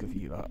 I'm sick of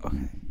you. Like,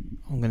 okay,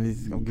 I'm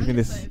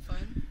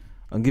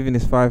giving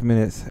this 5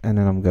 minutes and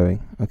then I'm going.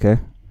 Okay.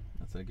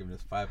 Instead of giving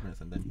us 5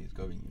 minutes and then he's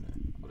going, you know.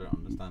 I don't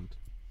understand.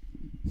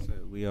 So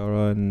we are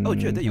on. Oh,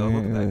 Jared, there you are.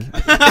 Welcome back.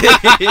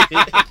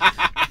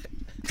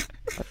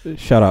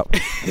 Shut up.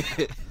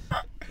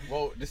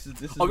 Well, this is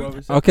Oh, where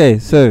we Okay,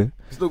 so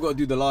Still got to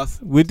do the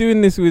last. we're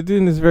doing this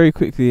very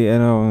quickly,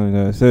 and I want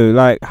to know. So,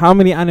 like, how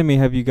many anime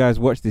have you guys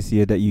watched this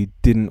year that you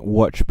didn't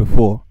watch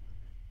before?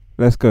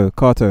 Let's go,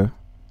 Kato.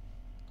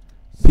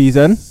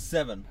 Pizen.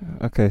 7.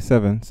 Okay,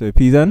 7. So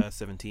Pizen,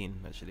 17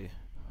 actually.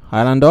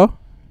 Highlander.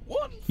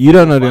 What? You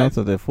don't know the 5?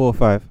 answer there. 4 or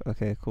 5.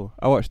 Okay, cool.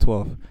 I watched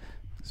 12.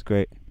 It's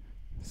great.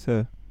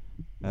 So,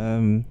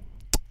 how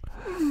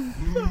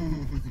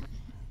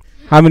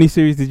many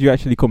series did you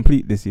actually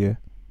complete this year?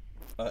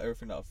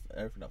 Everything I've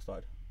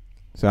started.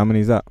 So how many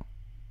is that?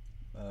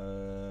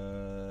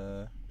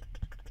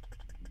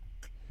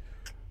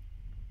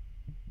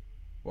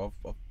 Well,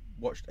 I've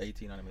watched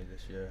 18 anime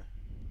this year,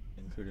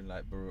 including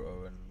like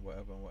Boruto and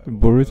whatever.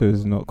 Boruto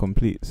is not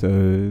complete, Yeah, so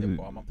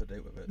but I'm up to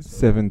date with it. So.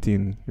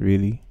 17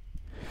 really.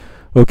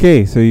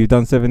 Okay, so you've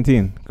done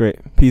 17. Great.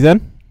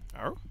 Pizen?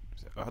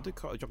 how did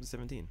Carter jump to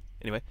 17?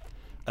 Anyway,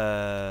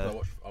 I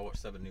watched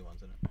 7 new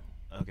ones,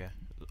 innit? okay.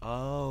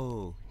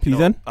 Oh,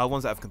 Season? Our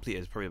ones that I've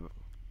completed is probably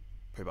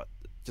about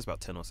just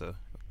about 10 or so.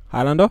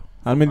 Highlander?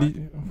 How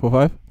many? 4,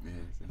 5? Yeah,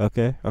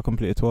 Okay, I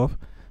completed 12.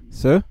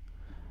 So,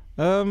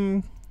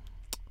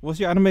 what's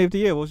your anime of the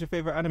year? What's your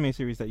favorite anime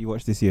series that you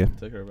watched this year?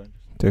 Tokyo Revengers.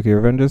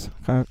 Tokyo Revengers?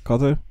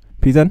 Kato?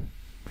 Pizen?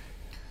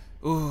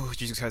 Ooh,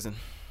 Jujutsu Kaisen.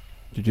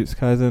 Jujutsu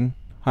Kaisen?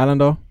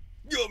 Highlander?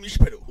 Yo,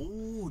 Mishpedo.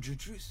 Ooh,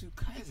 Jujutsu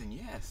Kaisen,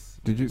 yes.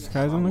 Jujutsu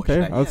Yeah, I Kaisen? watched Okay,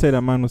 that, I would say yes.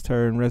 that mine was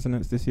Terror and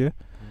Resonance this year.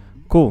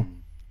 Cool.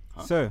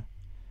 Huh? So,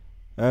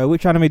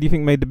 which anime do you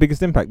think made the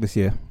biggest impact this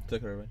year?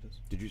 Tokyo Revengers.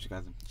 Jujutsu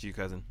Kaisen. Jujutsu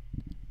Kaisen.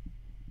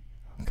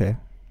 Okay.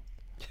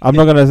 I'm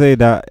not gonna say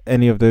that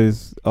any of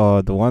those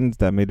are the ones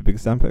that made the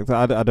biggest impact.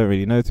 I don't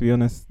really know, to be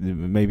honest.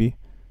 Maybe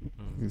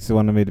it's the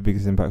one that made the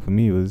biggest impact for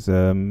me was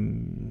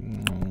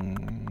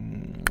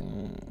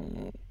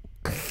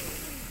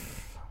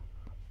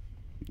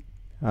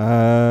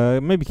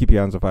maybe Keep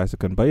Your Hands Off Isaac.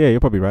 But yeah, you're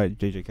probably right.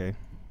 JJK,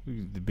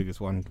 the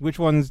biggest one. Which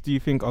ones do you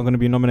think are going to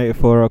be nominated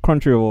for a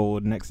Crunchyroll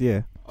Award next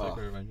year?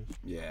 Tokyo Revengers.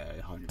 Yeah,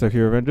 100%.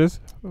 Tokyo Revengers,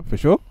 for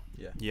sure.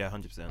 Yeah. Yeah,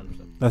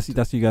 100%.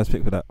 That's you guys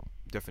pick for that.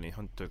 Definitely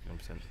 100%.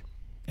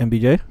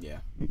 MBJ. Yeah.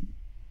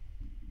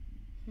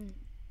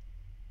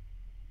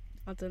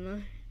 I don't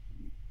know.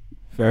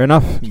 Fair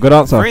enough. Good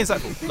answer. Very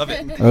insightful. Love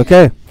it.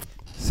 Okay,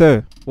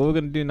 so what we're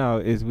gonna do now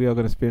is we are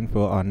gonna spin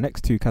for our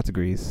next 2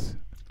 categories.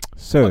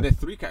 So Oh, there's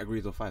 3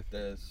 categories or 5.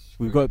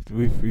 we've got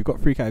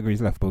 3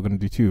 categories left, but we're gonna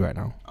do 2 right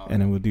now, Oh.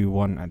 and then we'll do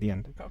 1 at the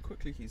end Look how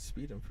quickly he's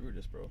speeding through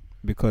this, bro.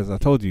 because I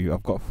told you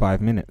I've got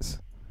 5 minutes.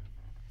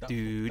 That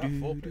Do,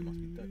 foreplay do,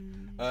 must be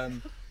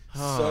dead.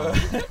 Ah.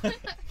 So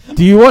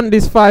Do you want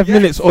this 5 Yes.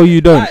 minutes or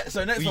you don't? Right,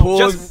 so next We one.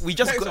 just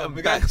Next got one, him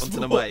we back got onto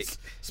the sports. mic.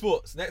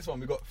 Sports. Next one,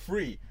 we got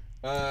 3.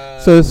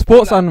 So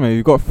sports All Out. anime,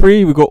 we've got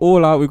 3, we've got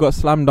All Out, we've got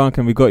Slam Dunk,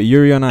 and we've got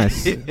Yuri on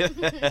Ice. Should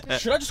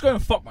I just go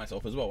and fuck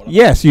myself as well? while I'm-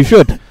 Yes, you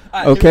should. Alright,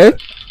 here we Okay. go.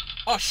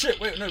 Oh shit!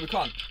 Wait, no, we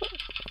can't.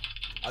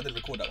 I didn't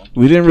record that one.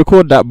 We didn't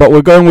record that, but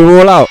we're going with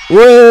All Out.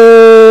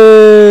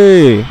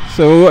 Way!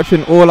 So we're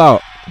watching All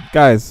Out,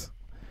 guys.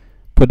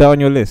 Put that on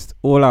your list.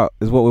 All Out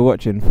is what we're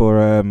watching for.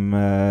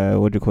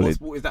 What do you call What it?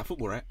 sport is that?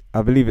 Football, right?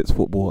 I believe it's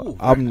football. Ooh,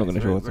 I'm very not nice,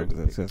 gonna sure what very, to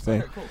very say.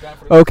 Okay, cool. Going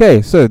for the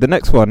Okay, so the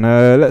next one.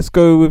 Let's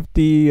go with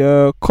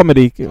the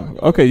comedy.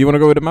 Okay, you want to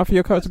go with the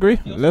Mafia category?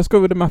 Yes. Let's go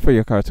with the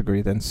Mafia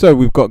category then. So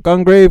we've got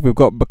Gungrave, we've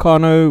got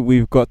Bacano,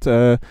 we've got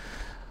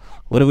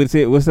what do we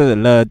say? What's that?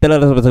 La Della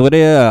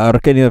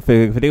Arcania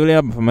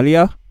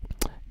Familia.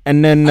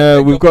 And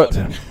then we've got.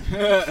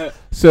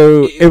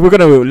 So if we're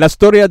gonna La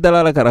Storia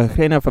della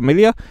Arcana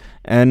Familia,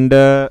 and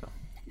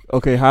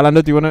okay,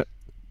 Highlander, do you wanna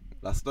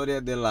La Storia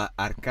della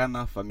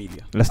Arcana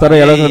Familia. La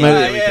Storia della Arcana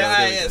There Familia? we go, yeah,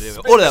 there we yeah, go, there we yeah.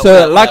 go. All that, So, all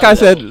that, like all I that,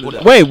 said, all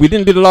that. wait, we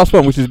didn't do the last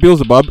one, which is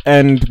Beelzebub,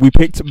 and we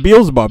picked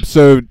Beelzebub.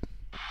 So,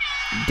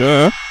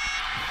 duh.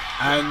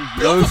 And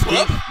those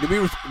did we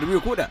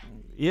record that?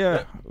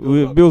 Yeah,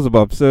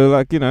 Beelzebub. So,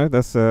 like, you know,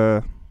 that's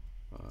a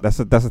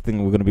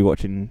thing we're gonna be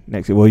watching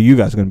next year. Well, you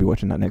guys are gonna be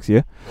watching that next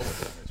year.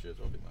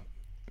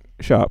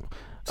 Sharp.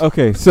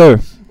 Okay, so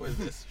What is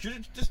this? Should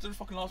have just do the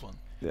fucking last one.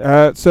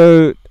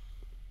 so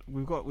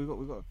we've got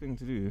a thing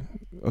to do.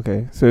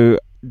 Okay, so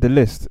the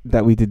list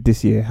that we did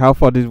this year. How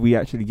far did we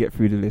actually get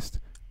through the list?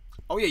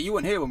 Oh yeah, you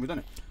weren't here when we done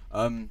it.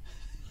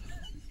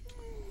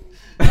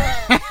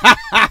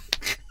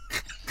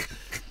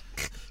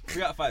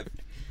 3 out of 5.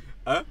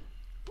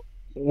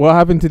 What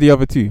happened to the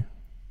other 2?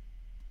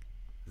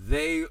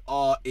 They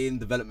are in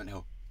development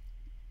hell.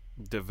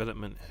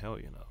 Development hell,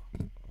 you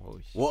know.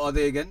 Holy shit. What are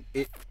they again?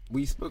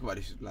 We spoke about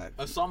this like.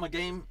 Osama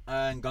Game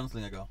and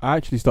Gunslinger Girl. I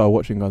actually started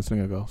watching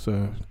Gunslinger Girl.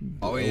 So,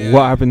 Oh, yeah.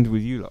 what happened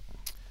with you lot?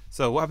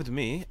 So what happened to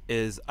me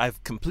is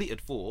I've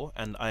completed 4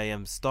 and I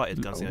am started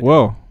Gunslinger.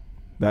 Well,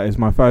 that is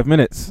my 5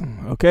 minutes.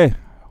 Okay,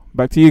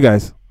 back to you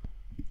guys.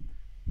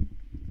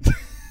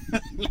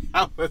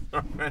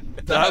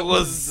 That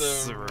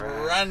was a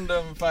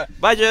random fact.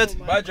 Bye, Jed.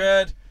 Bye,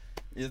 Dread.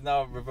 He's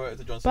now reverted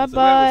to Johnson.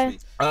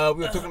 Bye-bye. We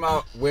were talking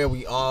about where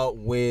we are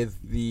with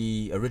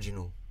the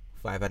original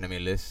 5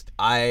 anime list.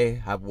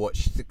 I have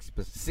watched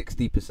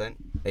 60%,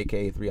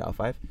 aka 3 out of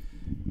 5.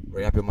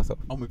 Very happy with myself.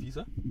 I'm with you,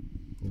 sir.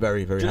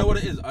 Very, very. Do you know happy.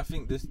 what it is? I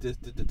think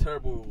the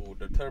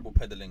terrible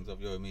peddlings of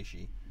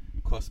Yoimichi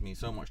cost me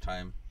so much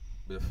time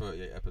with the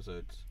 38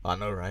 episodes. I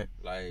know, right?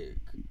 Like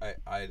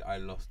I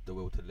lost the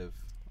will to live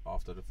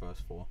after the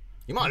first 4.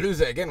 You might lose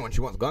it again when she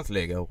wants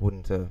Gunslinger Girl,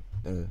 according to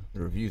the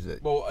reviews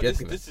that. Well, Jed's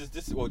this given.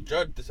 is well,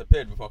 Jared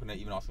disappeared before I could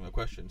even ask him a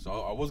question. So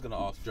I was gonna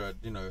ask Jared,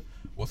 you know,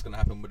 what's gonna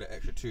happen with the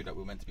extra 2 that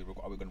we're meant to be.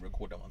 Are we gonna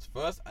record that ones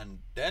first and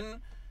then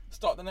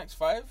start the next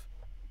 5?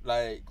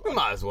 Like, We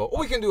might as well. Or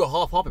we can do a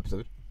half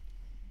episode.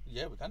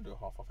 yeah, we can do a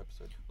half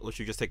episode. Or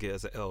should we just take it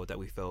as an L that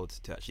we failed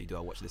to actually do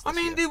our watch list I this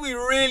mean, year? did we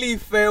really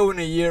fail in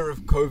a year of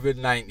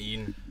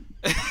COVID-19?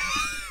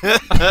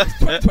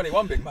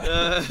 2021, big man.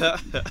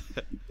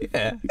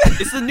 Yeah.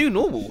 It's the new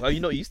normal. Are you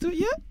not used to it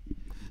yet?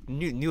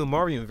 New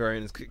Amarian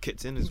variant has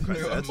kicked in. It's quite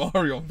sad.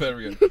 Mario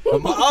variant. I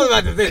was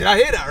about to say, did I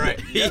hear that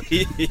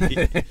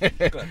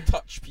right? Gonna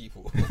touch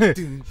people.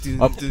 Dun, dun,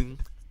 dun.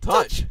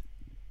 Touch.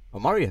 Oh,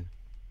 Marion.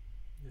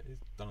 Yeah, he's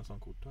done a song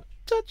called Touch.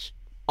 Touch.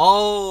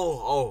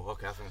 Oh,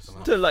 okay. I was thinking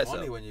someone. Turn the lights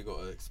Funny out. when you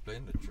gotta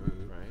explain the truth.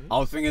 I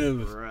was thinking it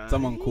was Right.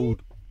 someone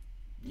called.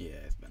 Yeah,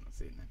 it's better not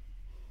saying that.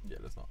 Yeah,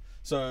 let's not.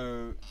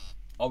 So,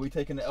 are we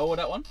taking the L with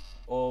that one,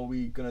 or are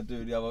we gonna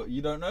do the other?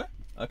 You don't know?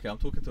 Okay, I'm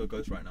talking to a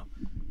ghost right now.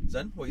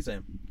 Zen, what are you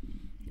saying?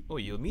 Oh,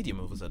 you're medium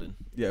all of a sudden.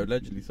 Yeah,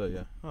 allegedly so.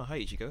 Yeah. Oh, hi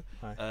Ichigo.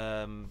 Hi.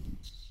 I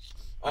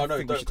Oh no,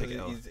 think we don't. should take it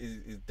 'Cause out.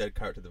 he's dead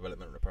character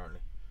development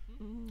apparently.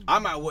 I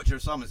might watch your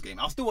Summers game.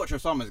 I'll still watch your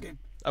Summers game.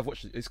 I've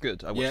watched it. It's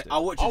good. I watched Yeah, it.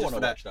 I'll watch it I just want for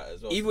to that. watch that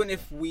as well. Even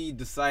if we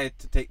decide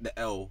to take the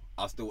L,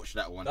 I'll still watch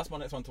that one. That's my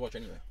next one to watch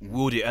anyway.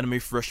 Will the anime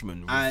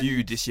freshman And-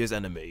 review this year's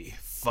anime?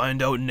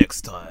 Find out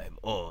next time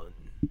on.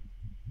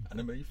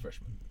 Anime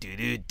freshman.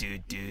 I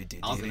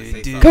was gonna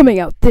say something. Coming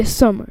out this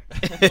summer.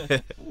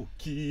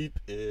 Keep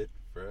it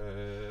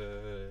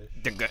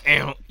fresh.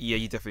 Yeah,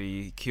 you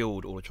definitely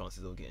killed all the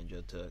chances of getting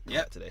Judd to come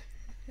Yep. back today.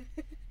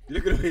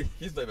 Look at me.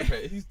 He's not even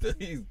paid.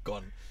 He's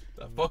gone.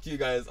 Fuck you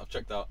guys. I've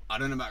checked out. I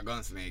don't know about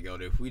Gunslinger Girl,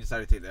 though. If we decide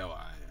to take the L,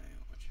 I ain't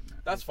watching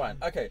that. That's fine.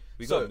 Okay.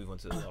 We so, gotta move on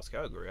to the last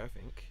category, I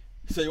think.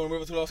 So you want to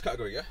move on to the last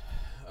category, yeah?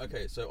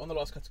 Okay. So on the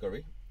last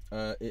category,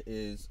 it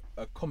is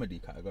a comedy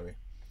category.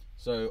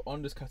 So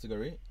on this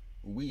category,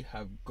 we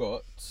have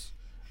got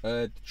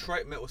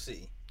Detroit Metal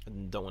City. I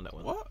don't want that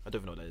one. What? I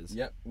don't even know what that is.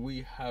 Yep.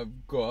 We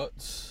have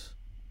got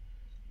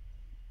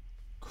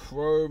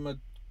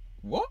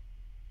What?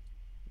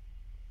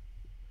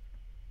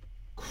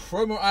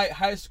 Chromite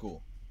High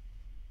School.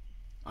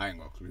 I ain't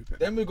got a clue.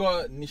 Then we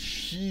got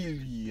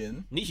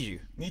Nishilian. Nichiju.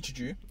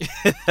 Nichiju.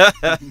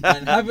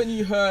 And haven't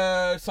you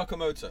heard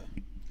Sakamoto?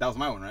 That was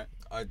my one, right?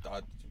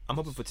 I'm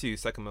hoping for two,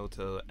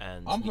 Sakamoto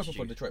and I'm hoping Nichiju.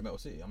 for Detroit Metal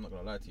City. I'm not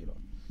gonna lie to you lot.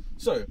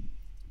 So,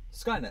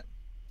 Skynet,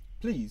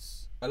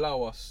 please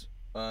allow us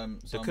The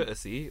some.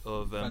 courtesy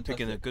of picking a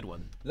Fantastic. good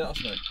one. Let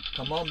us know.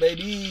 Come on,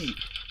 baby.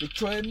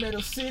 Detroit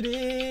Metal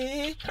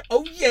City.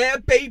 Oh yeah,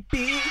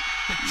 baby.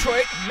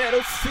 Detroit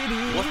Metal City.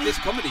 What's this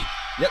comedy?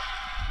 Yep.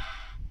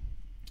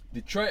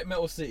 Detroit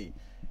Metal City.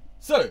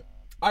 So,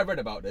 I read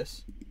about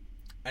this,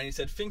 and he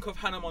said, think of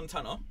Hannah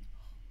Montana,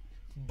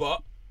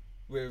 but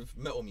with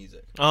metal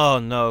music. Oh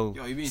no,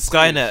 Yo, you being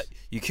Skynet, serious?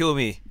 you kill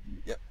me.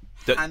 Yep.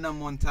 The- Hannah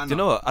Montana. Do you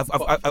know what?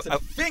 But he said,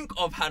 think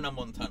of Hannah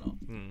Montana.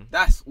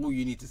 That's all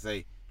you need to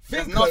say.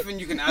 There's Think nothing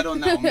you can add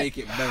on that will make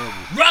it bearable.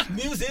 Rock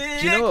music.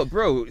 Do you know what,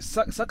 bro?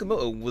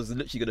 Sakamoto was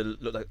literally gonna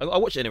look like. I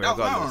watched it anyway. That was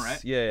my regardless. one,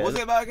 right? Yeah. What's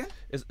it about again?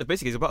 It's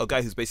about a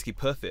guy who's basically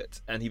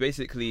perfect, and he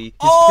basically his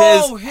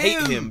Oh, peers hate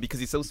him. him because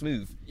he's so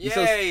smooth. He's Yeah,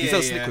 so yeah,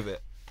 slick yeah. with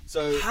it.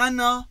 So,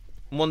 Hannah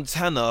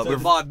Montana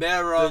with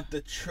Barbera.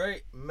 the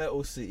Detroit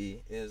Metal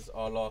City is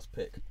our last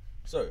pick.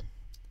 So,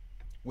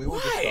 we will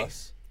Why?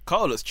 discuss.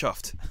 Carl looks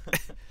chuffed.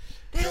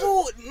 There's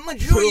all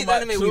majority of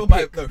anime we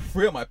pick.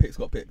 Three of my picks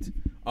got picked.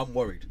 I'm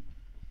worried.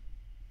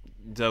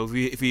 So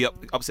if we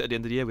upset at the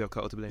end of the year, we have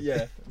Carl to blame.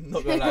 Yeah,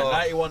 not gonna lie.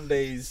 91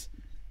 days.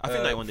 I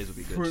think 91 days would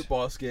be good. Fruit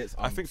baskets.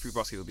 I think Fruit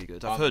Basket would be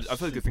good. I'm I've heard good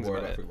super things worried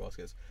about it. Fruit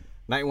baskets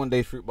 91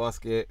 Days Fruit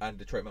Basket. and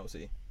Detroit Metal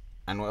City.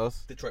 And what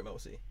else? Detroit Metal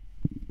City.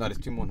 No, there's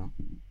two more now.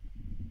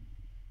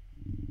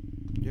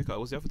 Yeah, Carl,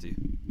 what's the other two?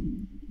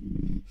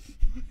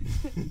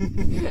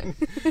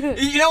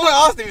 You know what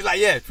I asked him? He's like,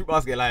 yeah, Fruit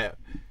Basket, like,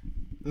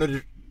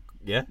 no,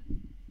 yeah.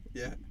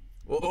 Yeah.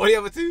 What are the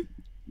other two?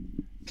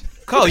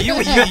 Carl, you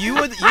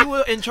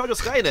were in charge of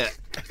Skynet.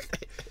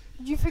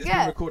 Did you It's been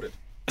forget? recorded.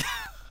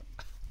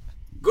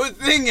 Good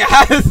thing it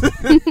has.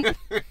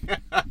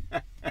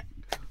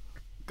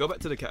 Go back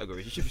to the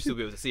categories. You should still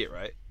be able to see it,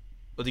 right?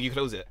 Or did you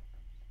close it?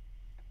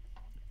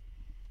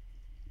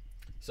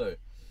 So,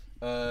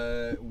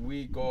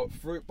 we got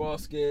Fruit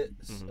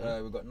Baskets.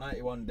 We got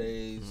 91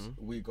 Days.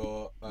 We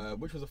got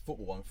which was a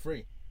football one?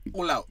 3.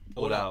 All out.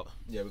 All out.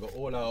 Yeah, we got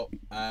All Out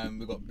and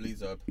we got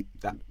Blizzard.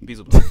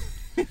 Beelzebub.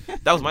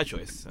 That was my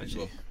choice,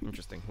 actually.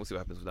 Interesting. We'll see what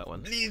happens with that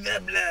one.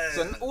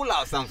 So all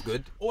out sounds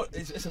good.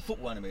 It's a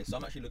football anime, so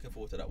I'm actually looking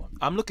forward to that one.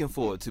 I'm looking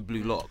forward to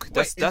Blue Lock.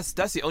 Wait, That's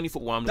the only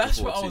football I'm looking That's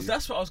forward what I was. to.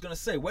 That's what I was gonna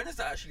say. When is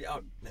that actually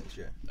out next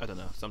year? I don't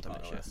know. Sometime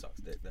next Oh, year. that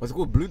sucks. What's it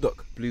called? Blue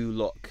Duck. Blue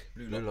Lock.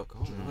 Blue Lock.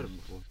 Oh, I heard it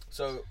before.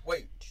 So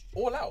wait,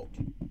 All Out,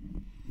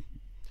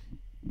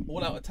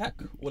 All Out Attack,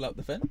 All Out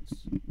Defense,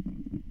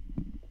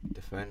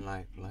 Defend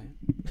like lion.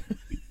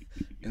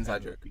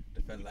 Inside joke.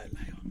 Defend like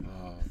lion.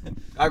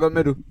 I got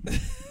middle.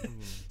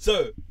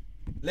 So,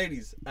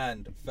 ladies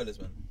and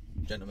fellasmen,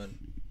 gentlemen,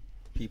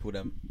 people,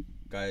 them,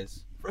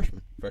 guys,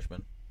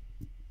 freshmen,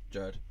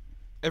 Jared.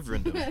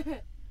 Everyone them.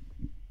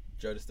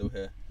 Jared is still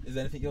here. Is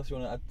there anything else you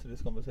want to add to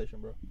this conversation,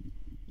 bro?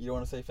 You don't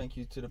want to say thank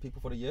you to the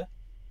people for the year?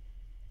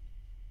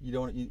 You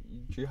don't want?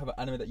 Do you have an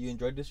anime that you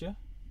enjoyed this year?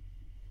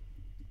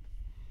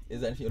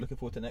 Is there anything you're looking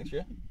forward to next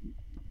year?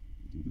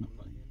 I'm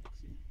not here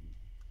next year.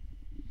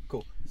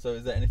 Cool. So,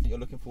 is there anything you're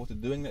looking forward to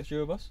doing next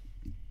year with us?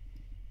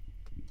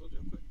 Told you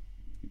I quit.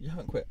 You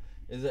haven't quit.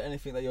 Is there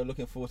anything that you're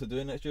looking forward to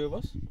doing next year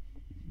with us?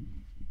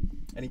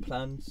 Any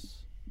plans?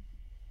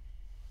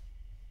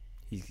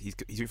 He's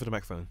reaching for the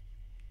microphone.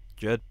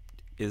 Judd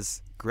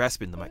is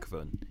grasping the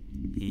microphone.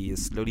 He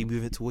is slowly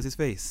moving it towards his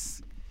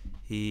face.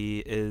 He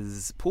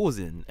is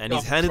pausing and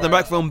he's Oh, handing the sorry.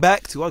 microphone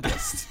back to our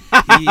guest.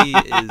 He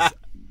is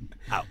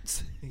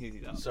out.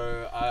 He's out.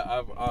 So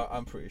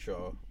I'm pretty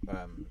sure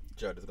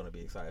Jared is going to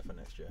be excited for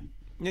next year.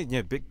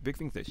 Yeah, big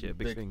things this year.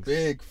 Big things.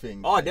 Big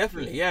things. Oh, next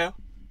definitely, year.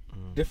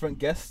 yeah. Different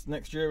guests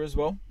next year as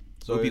well.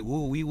 So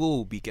we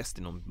will be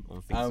guesting on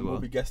things as and well. we'll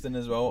be guesting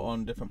as well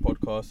on different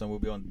podcasts, and we'll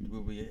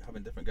be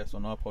having different guests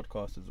on our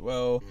podcast as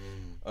well.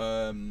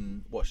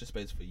 Watch the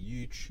space for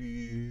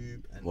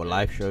YouTube and Or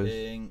live shows.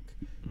 everything,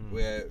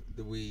 where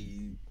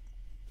we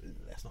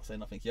let's not say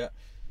nothing yet.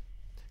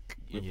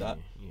 With yeah.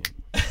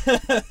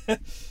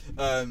 that,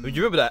 Do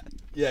you remember that?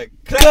 yeah,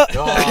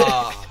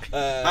 Ah.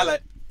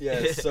 highlight.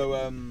 Yeah,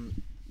 so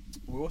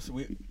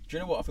do you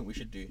know what I think we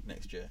should do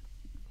next year?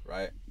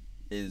 Right,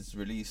 is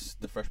release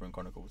the Freshman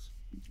Chronicles.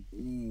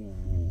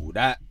 Ooh,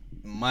 that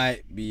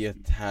might be a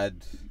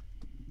tad.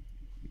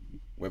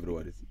 Whatever the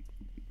word is.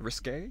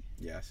 Risque?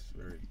 Yes,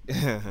 very.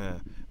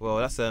 Well,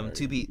 that's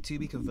to be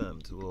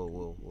confirmed.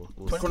 We'll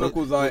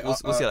Chronicles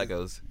we'll see how that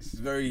goes. It's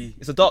very.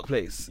 It's a dark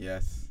place.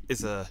 Yes.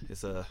 It's a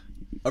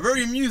A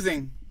very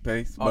amusing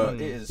place, Oh, but no,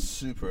 it is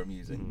super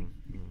amusing.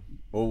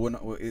 well, we're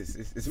not, well,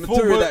 it's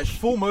material that.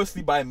 Full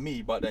mostly by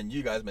me, but then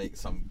you guys make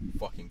some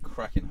fucking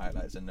cracking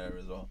highlights in there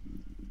as well.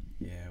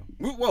 Yeah.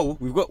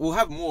 We'll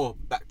have more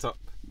backed up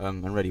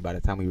and ready by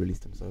the time we release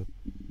them. So.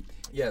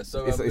 Yeah,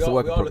 so It's we a are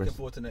work in looking progress.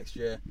 forward to next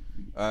year.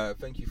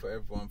 Thank you for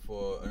everyone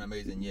for an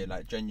amazing year.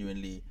 Like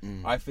genuinely,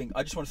 I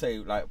just want to say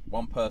like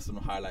one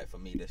personal highlight for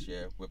me this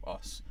year with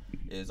us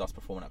is us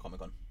performing at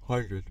Comic-Con.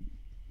 100.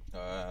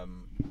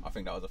 I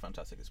think that was a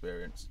fantastic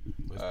experience.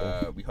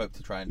 Most We hope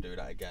to try and do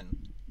that again,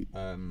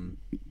 and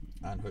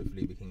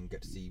hopefully we can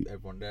get to see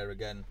everyone there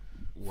again.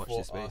 Watch for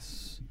this space.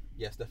 us.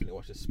 Yes, definitely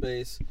watch this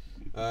space.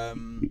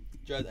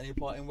 Jared, any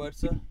parting words,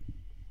 sir? Do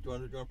you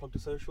want to plug the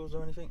socials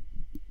or anything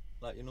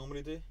like you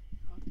normally do?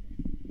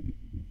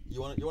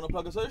 You want to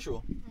plug a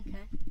social?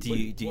 Okay.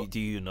 Do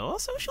you know our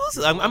socials?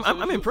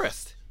 I'm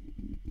impressed.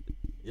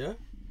 Yeah,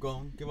 go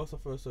on. Give us our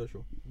first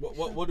social.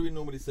 What do we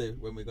normally say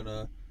when we're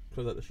gonna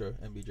close out the show,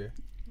 MBJ?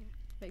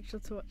 Make sure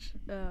to watch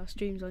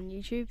streams on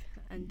YouTube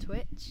and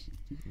Twitch.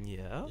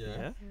 Yeah.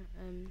 Yeah.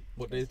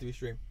 What days do we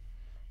stream?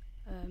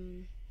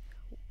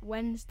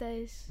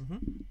 Wednesdays,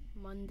 Mhm.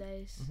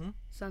 Mondays, Mhm.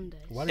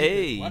 Sundays. Why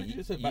Hey, why did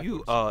you say you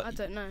backwards? are. I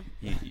don't know.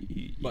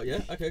 But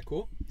yeah, okay,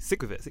 cool.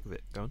 Stick with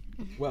it. Go on.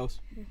 What else?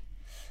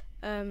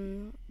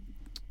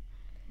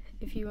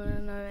 If you want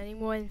to know any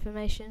more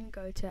information,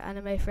 go to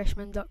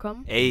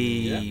animefreshman.com. Hey,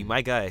 Yeah.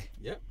 my guy.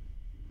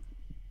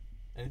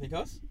 Anything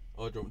else?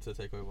 Or do you want me to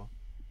take over?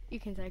 You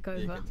can take You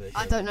over. can take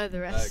I over. don't know the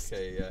rest.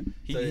 Okay, yeah.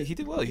 He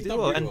did well. He he's did done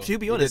well. really And well. to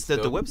be He honest, did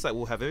the still. website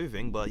will have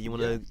everything. But you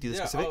want to do the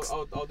specifics?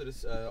 I'll do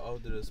this. I'll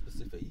do the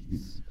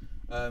specifics.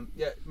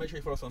 Make sure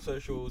you follow us on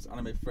socials.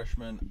 Anime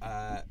Freshman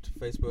at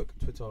Facebook,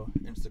 Twitter,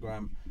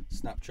 Instagram,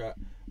 Snapchat.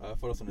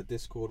 Follow us on the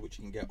Discord, which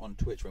you can get on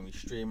Twitch when we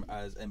stream,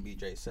 as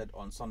MBJ said,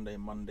 on Sunday,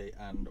 Monday,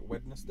 and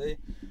Wednesday.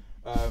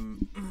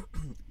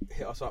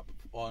 Hit us up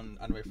on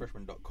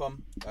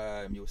animefreshman.com.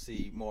 You'll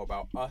see more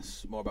about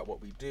us, more about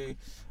what we do.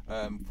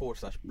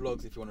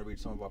 /blogs if you want to read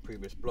some of our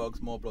previous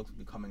blogs. More blogs will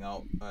be coming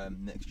out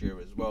next year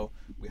as well.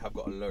 We have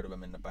got a load of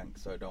them in the bank,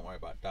 so don't worry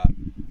about that.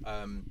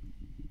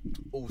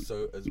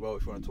 Also, as well,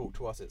 if you want to talk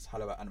to us, it's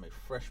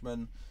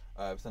hello@animefreshman.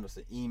 Send us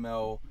an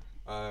email.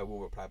 We'll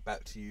reply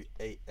back to you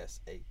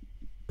ASAP.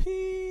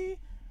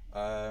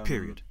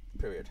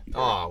 Period.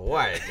 Oh,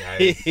 why,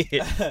 guys?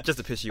 Just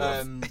to piss you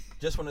off.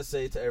 Just want to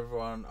say to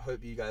everyone, I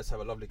hope you guys have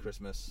a lovely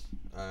Christmas.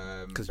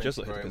 Because thank just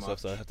you like to very piss off,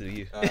 so I have to do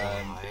you.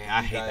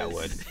 I hate that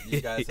word.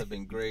 You guys have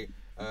been great.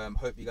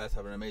 Hope you guys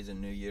have an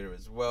amazing new year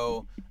as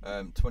well.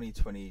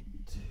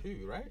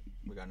 2022, right?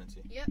 We're going into.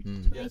 Yep. Yeah,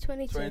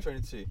 2022.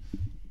 2022.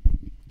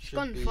 Should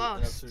gone be an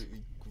fast.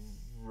 absolutely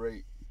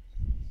great.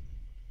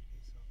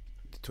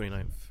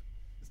 29th.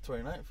 It's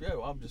 29th. Yeah,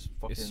 well, I'm just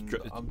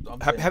fucking. I'm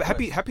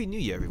Happy New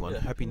Year, everyone. Yeah,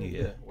 Happy New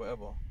Year.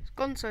 Whatever. It's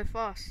gone so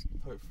fast.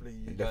 Hopefully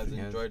you It guys definitely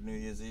has. enjoyed New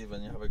Year's Eve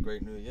and you have a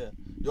great New Year.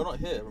 You're not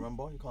here,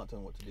 remember? You can't tell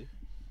me what to do.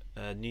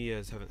 New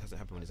Year's hasn't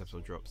happened when this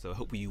episode drops, so I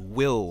hope you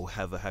will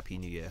have a happy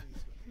New Year,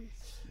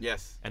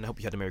 Yes. and I hope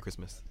you had a Merry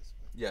Christmas.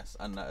 Yes,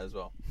 and that as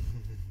well.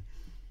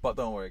 But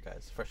don't worry,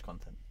 guys. Fresh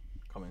content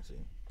coming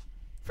soon.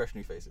 Fresh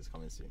new faces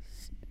coming soon.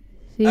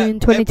 See you in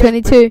Wait,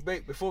 2022.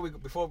 wait, before you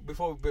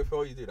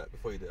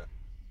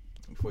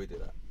do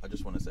that, I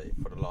just want to say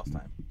for the last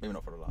time, maybe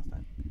not for the last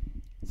time,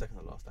 second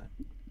to last time,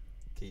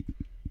 keep